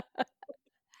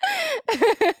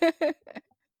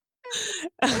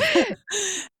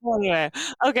 Anyway,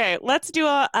 okay, let's do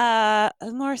a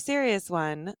more serious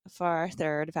one for our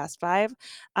third Fast Five.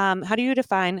 How do you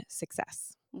define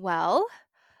success? Well,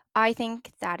 I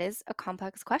think that is a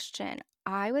complex question.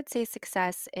 I would say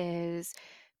success is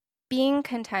being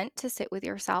content to sit with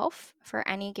yourself for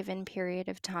any given period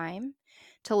of time,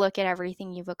 to look at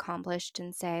everything you've accomplished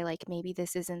and say, like, maybe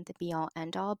this isn't the be all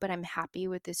end all, but I'm happy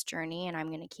with this journey and I'm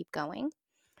going to keep going.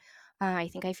 I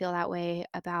think I feel that way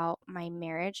about my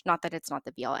marriage. Not that it's not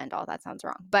the be all end all, that sounds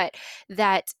wrong, but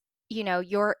that,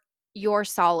 you're you're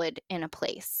solid in a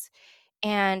place.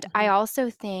 And I Mhm. also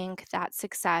think that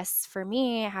success for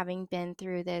me, having been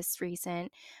through this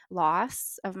recent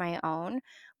loss of my own,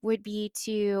 would be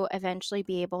to eventually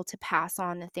be able to pass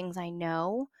on the things I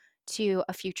know to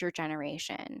a future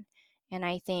generation. And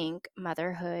I think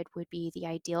motherhood would be the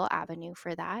ideal avenue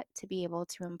for that, to be able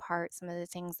to impart some of the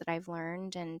things that I've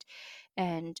learned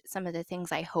and some of the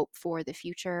things I hope for the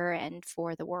future and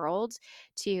for the world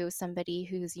to somebody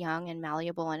who's young and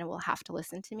malleable and will have to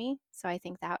listen to me. So I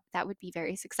think that that would be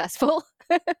very successful.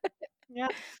 Yeah.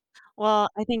 Well,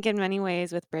 I think in many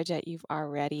ways with Bridget, you've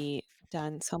already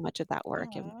done so much of that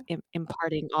work, Oh,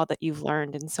 imparting all that you've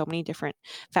learned in so many different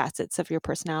facets of your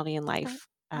personality and that, life,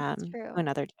 that's to true.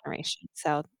 another generation.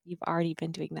 So you've already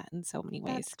been doing that in so many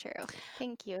ways. That's true.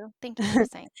 Thank you. Thank you for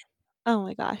saying. Oh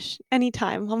my gosh.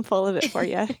 Anytime. I'm full of it for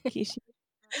you, Keisha.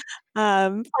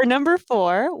 For number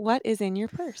 4, what is in your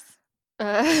purse?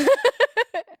 uh,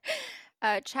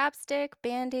 chapstick,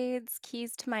 band-aids,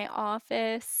 keys to my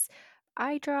office,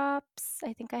 eye drops.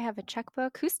 I think I have a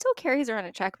checkbook. Who still carries around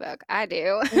a checkbook? I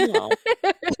do. I know.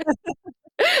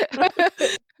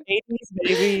 Babies,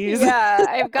 babies. Yeah,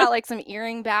 I've got like some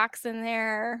earring backs in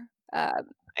there. Yeah,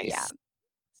 Nice.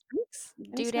 Snacks?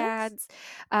 Any snacks? doodads.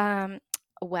 Um,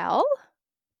 well,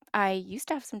 I used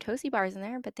to have some Toasty bars in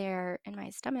there, but they're in my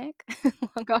stomach.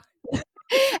 Long gone.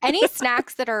 Any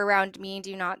snacks that are around me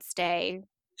do not stay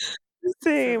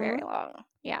for very Same. long.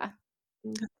 Yeah.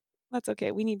 Mm, that's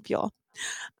okay. We need fuel.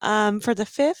 For the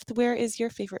 5th, where is your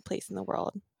favorite place in the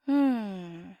world?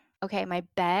 Hmm. Okay, my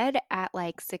bed at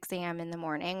like 6 a.m. in the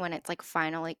morning when it's like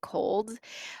finally cold,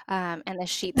 and the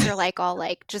sheets are like all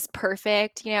like just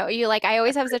perfect. You know, you like, I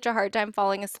always have such a hard time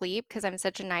falling asleep because I'm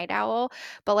such a night owl.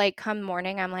 But like come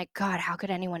morning, I'm like, God, how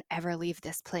could anyone ever leave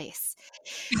this place?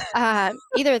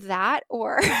 Either that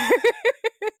or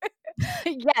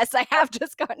yes, I have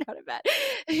just gotten out of bed.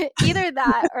 Either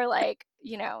that or like,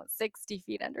 60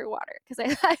 feet underwater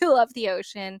because I love the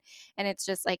ocean and it's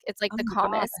like Oh the my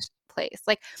calmest gosh. place.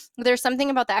 Like there's something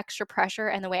about the extra pressure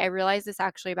and the way I realize this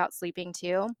actually about sleeping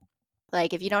too.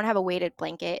 Like if you don't have a weighted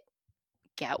blanket,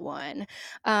 get one.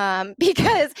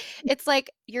 Because it's like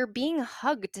you're being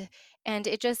hugged and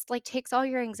it just like takes all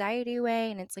your anxiety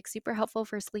away and it's like super helpful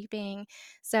for sleeping.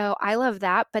 So I love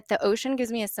that. But the ocean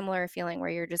gives me a similar feeling where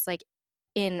you're just like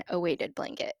in a weighted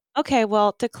blanket. Okay,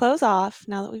 well, to close off,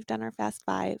 now that we've done our fast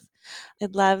 5,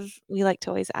 we like to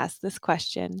always ask this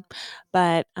question,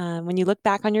 but, when you look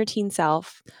back on your teen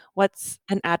self, what's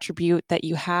an attribute that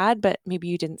you had, but maybe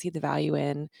you didn't see the value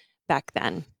in back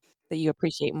then that you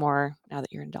appreciate more now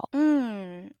that you're an adult?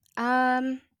 Mm,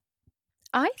 um,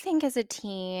 I think as a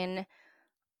teen,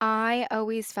 I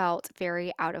always felt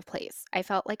very out of place. I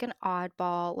felt like an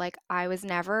oddball. Like I was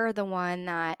never the one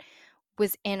that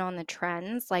was in on the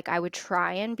trends. Like I would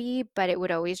try and be, but it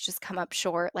would always just come up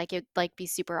short. Like it'd like be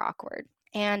super awkward.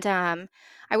 And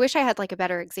I wish I had like a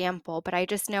better example, but I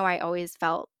just know I always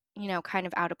felt, kind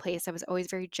of out of place. I was always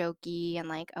very jokey and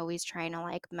like always trying to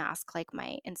like mask like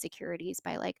my insecurities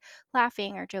by like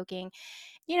laughing or joking.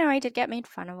 I did get made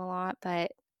fun of a lot,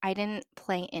 but I didn't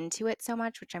play into it so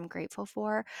much, which I'm grateful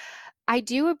for. I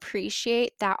do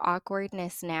appreciate that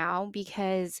awkwardness now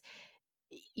because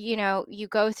you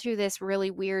go through this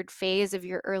really weird phase of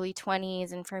your early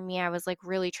 20s. And for me, I was like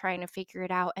really trying to figure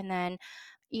it out. And then,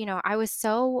 I was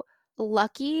so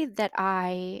lucky that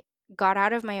I got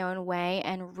out of my own way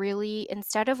and really,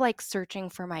 instead of like searching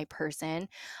for my person,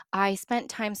 I spent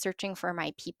time searching for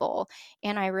my people.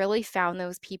 And I really found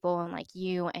those people in like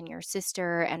you and your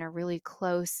sister and a really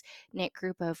close knit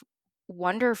group of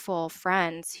wonderful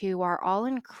friends who are all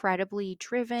incredibly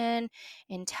driven,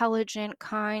 intelligent,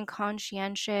 kind,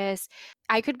 conscientious.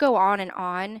 I could go on,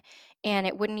 and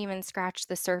it wouldn't even scratch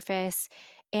the surface.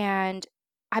 And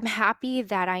I'm happy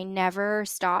that I never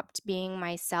stopped being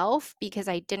myself because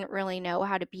I didn't really know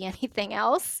how to be anything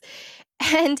else.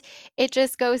 And it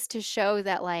just goes to show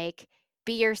that, like,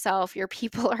 be yourself. Your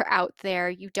people are out there.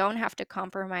 You don't have to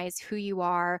compromise who you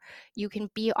are. You can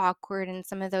be awkward in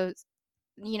some of those,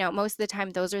 most of the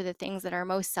time those are the things that are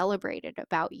most celebrated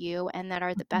about you and that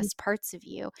are the Mhm. best parts of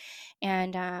you.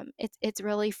 And it's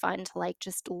really fun to like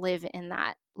just live in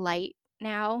that light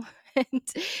now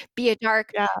and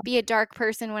Yeah, be a dark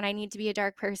person when I need to be a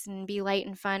dark person, and be light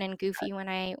and fun and goofy when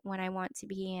I want to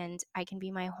be, and I can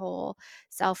be my whole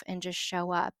self and just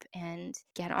show up and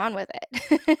get on with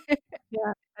it.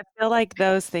 yeah. I feel like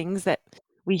those things that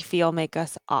we feel make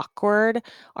us awkward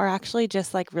are actually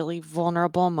just, like, really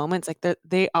vulnerable moments, like,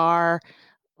 they are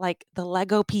like the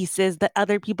Lego pieces that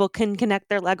other people can connect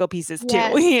their Lego pieces to,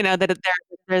 Yes. that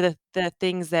they're the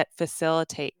things that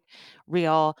facilitate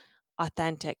real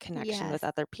authentic connection with Yes,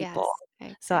 other yes, people.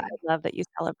 I So I agree. love that you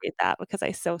celebrate that because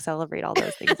I so celebrate all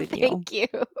those things in you. Thank you.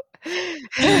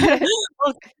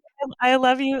 Well, I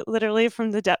love you literally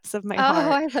from the depths of my Oh,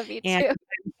 heart, I love you and too.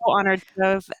 I'm so honored to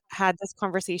have had this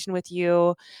conversation with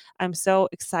you. I'm so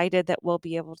excited that we'll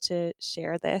be able to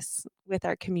share this with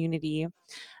our community.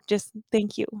 Just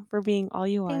thank you for being all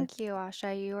you are. Thank you,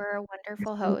 Asha. You are a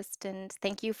wonderful host, and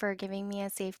thank you for giving me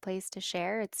a safe place to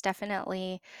share. It's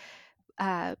definitely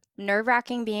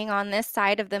nerve-wracking being on this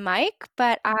side of the mic,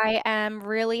 but I am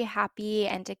really happy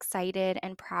and excited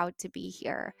and proud to be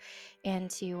here and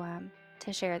to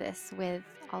share this with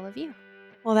all of you.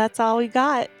 Well, that's all we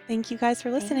got. Thank you guys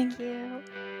for listening. Thank you.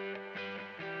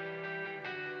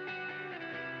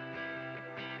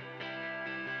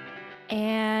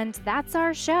 And that's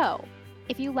our show.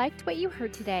 If you liked what you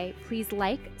heard today, please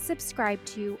like, subscribe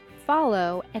to,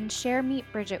 follow, and share Meet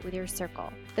Bridget with your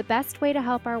circle. The best way to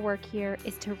help our work here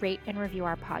is to rate and review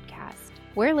our podcast.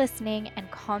 We're listening and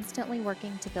constantly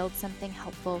working to build something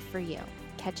helpful for you.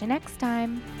 Catch you next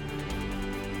time.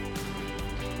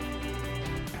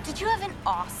 Did you have an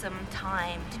awesome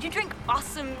time? Did you drink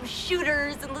awesome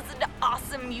shooters and listen to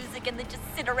awesome music and then just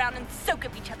sit around and soak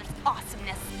up each other's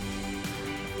awesomeness?